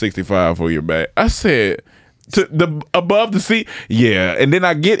pay $65 for your bag. I said, to the above the seat? Yeah. And then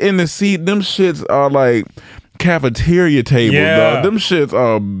I get in the seat, them shits are like cafeteria tables, Yeah. dog. Them shits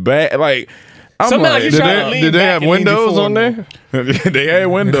are bad. Like, I'm Somehow like, you try to lean Did they back have and lean windows forward on more. there? they had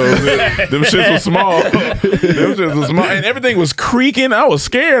windows. Them shits were small. Them shits were small. And everything was creaking. I was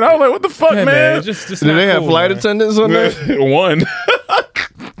scared. I was like, what the fuck, Yeah, man? just Did not they have cool, flight man. attendants on there? One.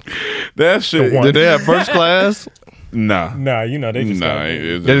 That shit. Did they have first class? Nah. Nah, they just got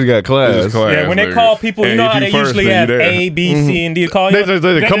They just got class. Yeah, when they call people, you know how they usually have A, B, C, and D. Call you. They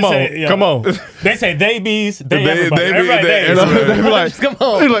say, come on, say, come on. They say they bees, they They- everybody. they be- Everybody they- they. They be like, Come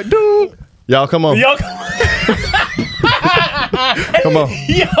on. they like, dude, y'all come on, Y'all come on,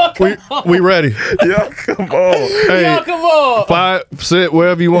 y'all come on. we ready. Yeah, come on. Hey, Y'all come on. five, sit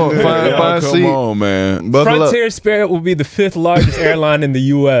wherever you want. Find Y'all seat. come on, man. Buckle up. Frontier Spirit will be the 5th largest airline in the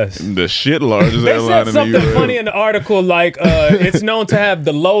U.S. The shit largest They airline said in the something U.S. funny in the article, like it's known to have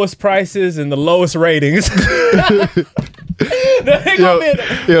the lowest prices and the lowest ratings. They gonna be in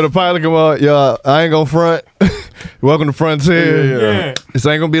the- Yo, the pilot come on. Yo, I ain't gonna front. Welcome to Frontier. Yeah. This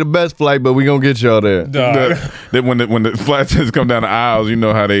ain't gonna be the best flight, but we gonna get y'all there. Then when the flight attendants come down the aisles, you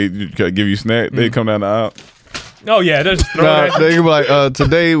know how they give you snack. They come down the aisle. Oh yeah, just throw that. They gonna be like,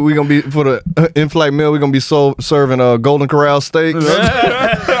 today we gonna be for the in-flight meal. We gonna be serving Golden Corral steaks.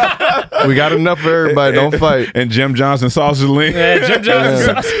 We got enough for everybody. Don't fight. And Jim Johnson sausage links. Yeah, Jim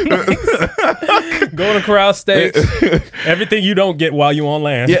Johnson sausage links. Golden Corral steaks. Everything you don't get while you on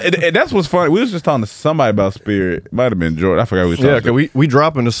land. Yeah, and that's what's funny. We was just talking to somebody about Spirit. It might have been Jordan. I forgot who we was talking to. Yeah, because we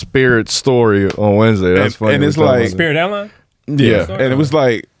dropping the Spirit story on Wednesday. That's funny. And it's like Spirit Airline. Yeah, and it was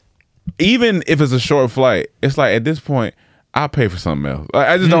like, even if it's a short flight, it's like at this point, I'll pay for something else.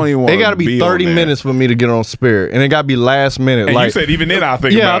 I just don't even want. It got to be 30 minutes for me to get on Spirit, and it got to be last minute. And like you said even then, I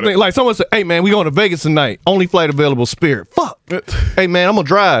think. Yeah, about I think like someone said, "Hey man, we going to Vegas tonight. Only flight available, Spirit." Fuck. Hey man, I'm gonna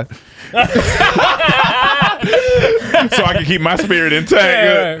drive. So I can keep my spirit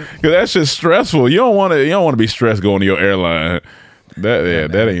intact. Because that's just stressful. You don't want to be stressed going to your airline.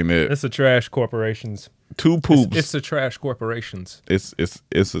 That ain't it. It's the trash corporations. Two poops. It's the trash corporations. It's a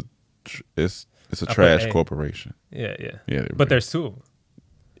trash corporation. Yeah. But there's two of them.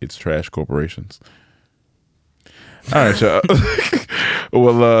 It's trash corporations. All right, y'all.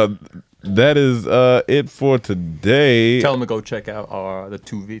 Well, that is it for today. Tell them to go check out the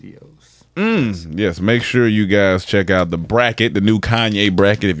 2 videos. Yes, make sure you guys check out the bracket, the new Kanye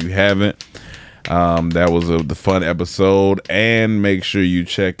bracket, if you haven't. That was the fun episode, and make sure you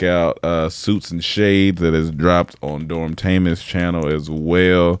check out Suits and Shades that is dropped on Dormtainment's channel as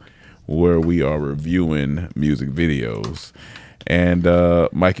well, where we are reviewing music videos. And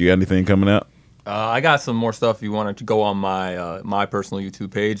Mike, you got anything coming out? I got some more stuff. If you wanted to go on my personal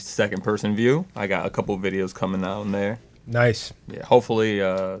YouTube page, Second Person View. I got a couple videos coming out on there. Nice. Yeah, hopefully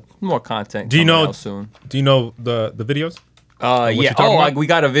more content. Out soon. Do you know the videos? Yeah. We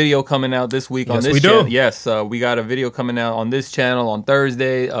got a video coming out this week on this channel. Yes, we got a video coming out on this channel on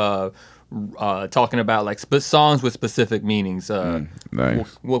Thursday. Talking about like songs with specific meanings.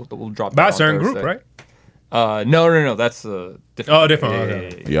 Nice. We'll drop by that a certain on group, right? No. That's different. Oh,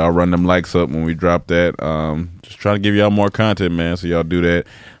 different. Y'all run them likes up when we drop that. Just trying to give y'all more content, man. So y'all do that.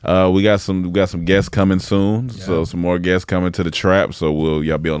 We got some guests coming soon. Yeah. So some more guests coming to the trap. So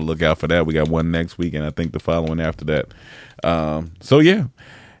y'all be on the lookout for that. We got one next week, and I think the following after that. So yeah.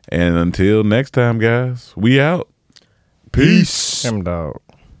 And until next time, guys, we out. Peace. Dog.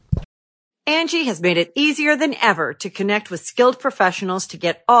 Angie has made it easier than ever to connect with skilled professionals to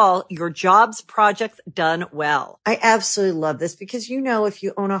get all your jobs projects done well. I absolutely love this because, if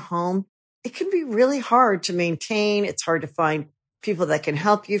you own a home, it can be really hard to maintain. It's hard to find people that can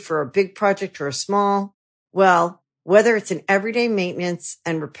help you for a big project or a small. Well, whether it's in everyday maintenance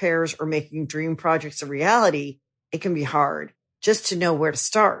and repairs or making dream projects a reality, it can be hard just to know where to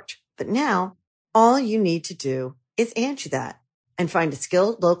start. But now all you need to do is Angie that and find a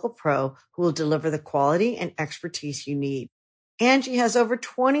skilled local pro who will deliver the quality and expertise you need. Angie has over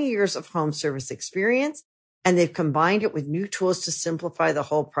 20 years of home service experience, and they've combined it with new tools to simplify the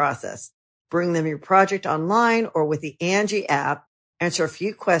whole process. Bring them your project online or with the Angie app, answer a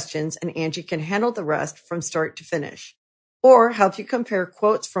few questions, and Angie can handle the rest from start to finish. Or help you compare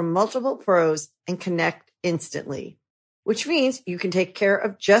quotes from multiple pros and connect instantly, which means you can take care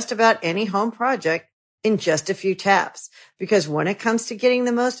of just about any home project in just a few taps. Because when it comes to getting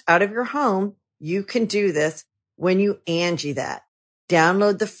the most out of your home, you can do this when you Angie that.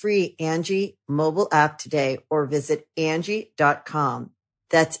 Download the free Angie mobile app today or visit Angie.com.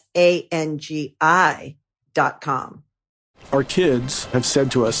 That's ANGI.com. Our kids have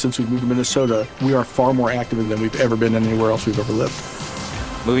said to us since we moved to Minnesota, we are far more active than we've ever been anywhere else we've ever lived.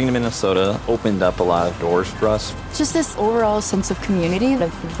 Moving to Minnesota opened up a lot of doors for us. Just this overall sense of community,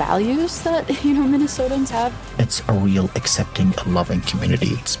 of values that, Minnesotans have. It's a real accepting, loving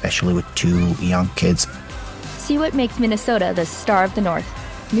community, especially with 2 young kids. See what makes Minnesota the star of the North.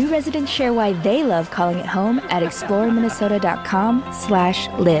 New residents share why they love calling it home at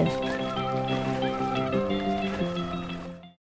exploreminnesota.com/live.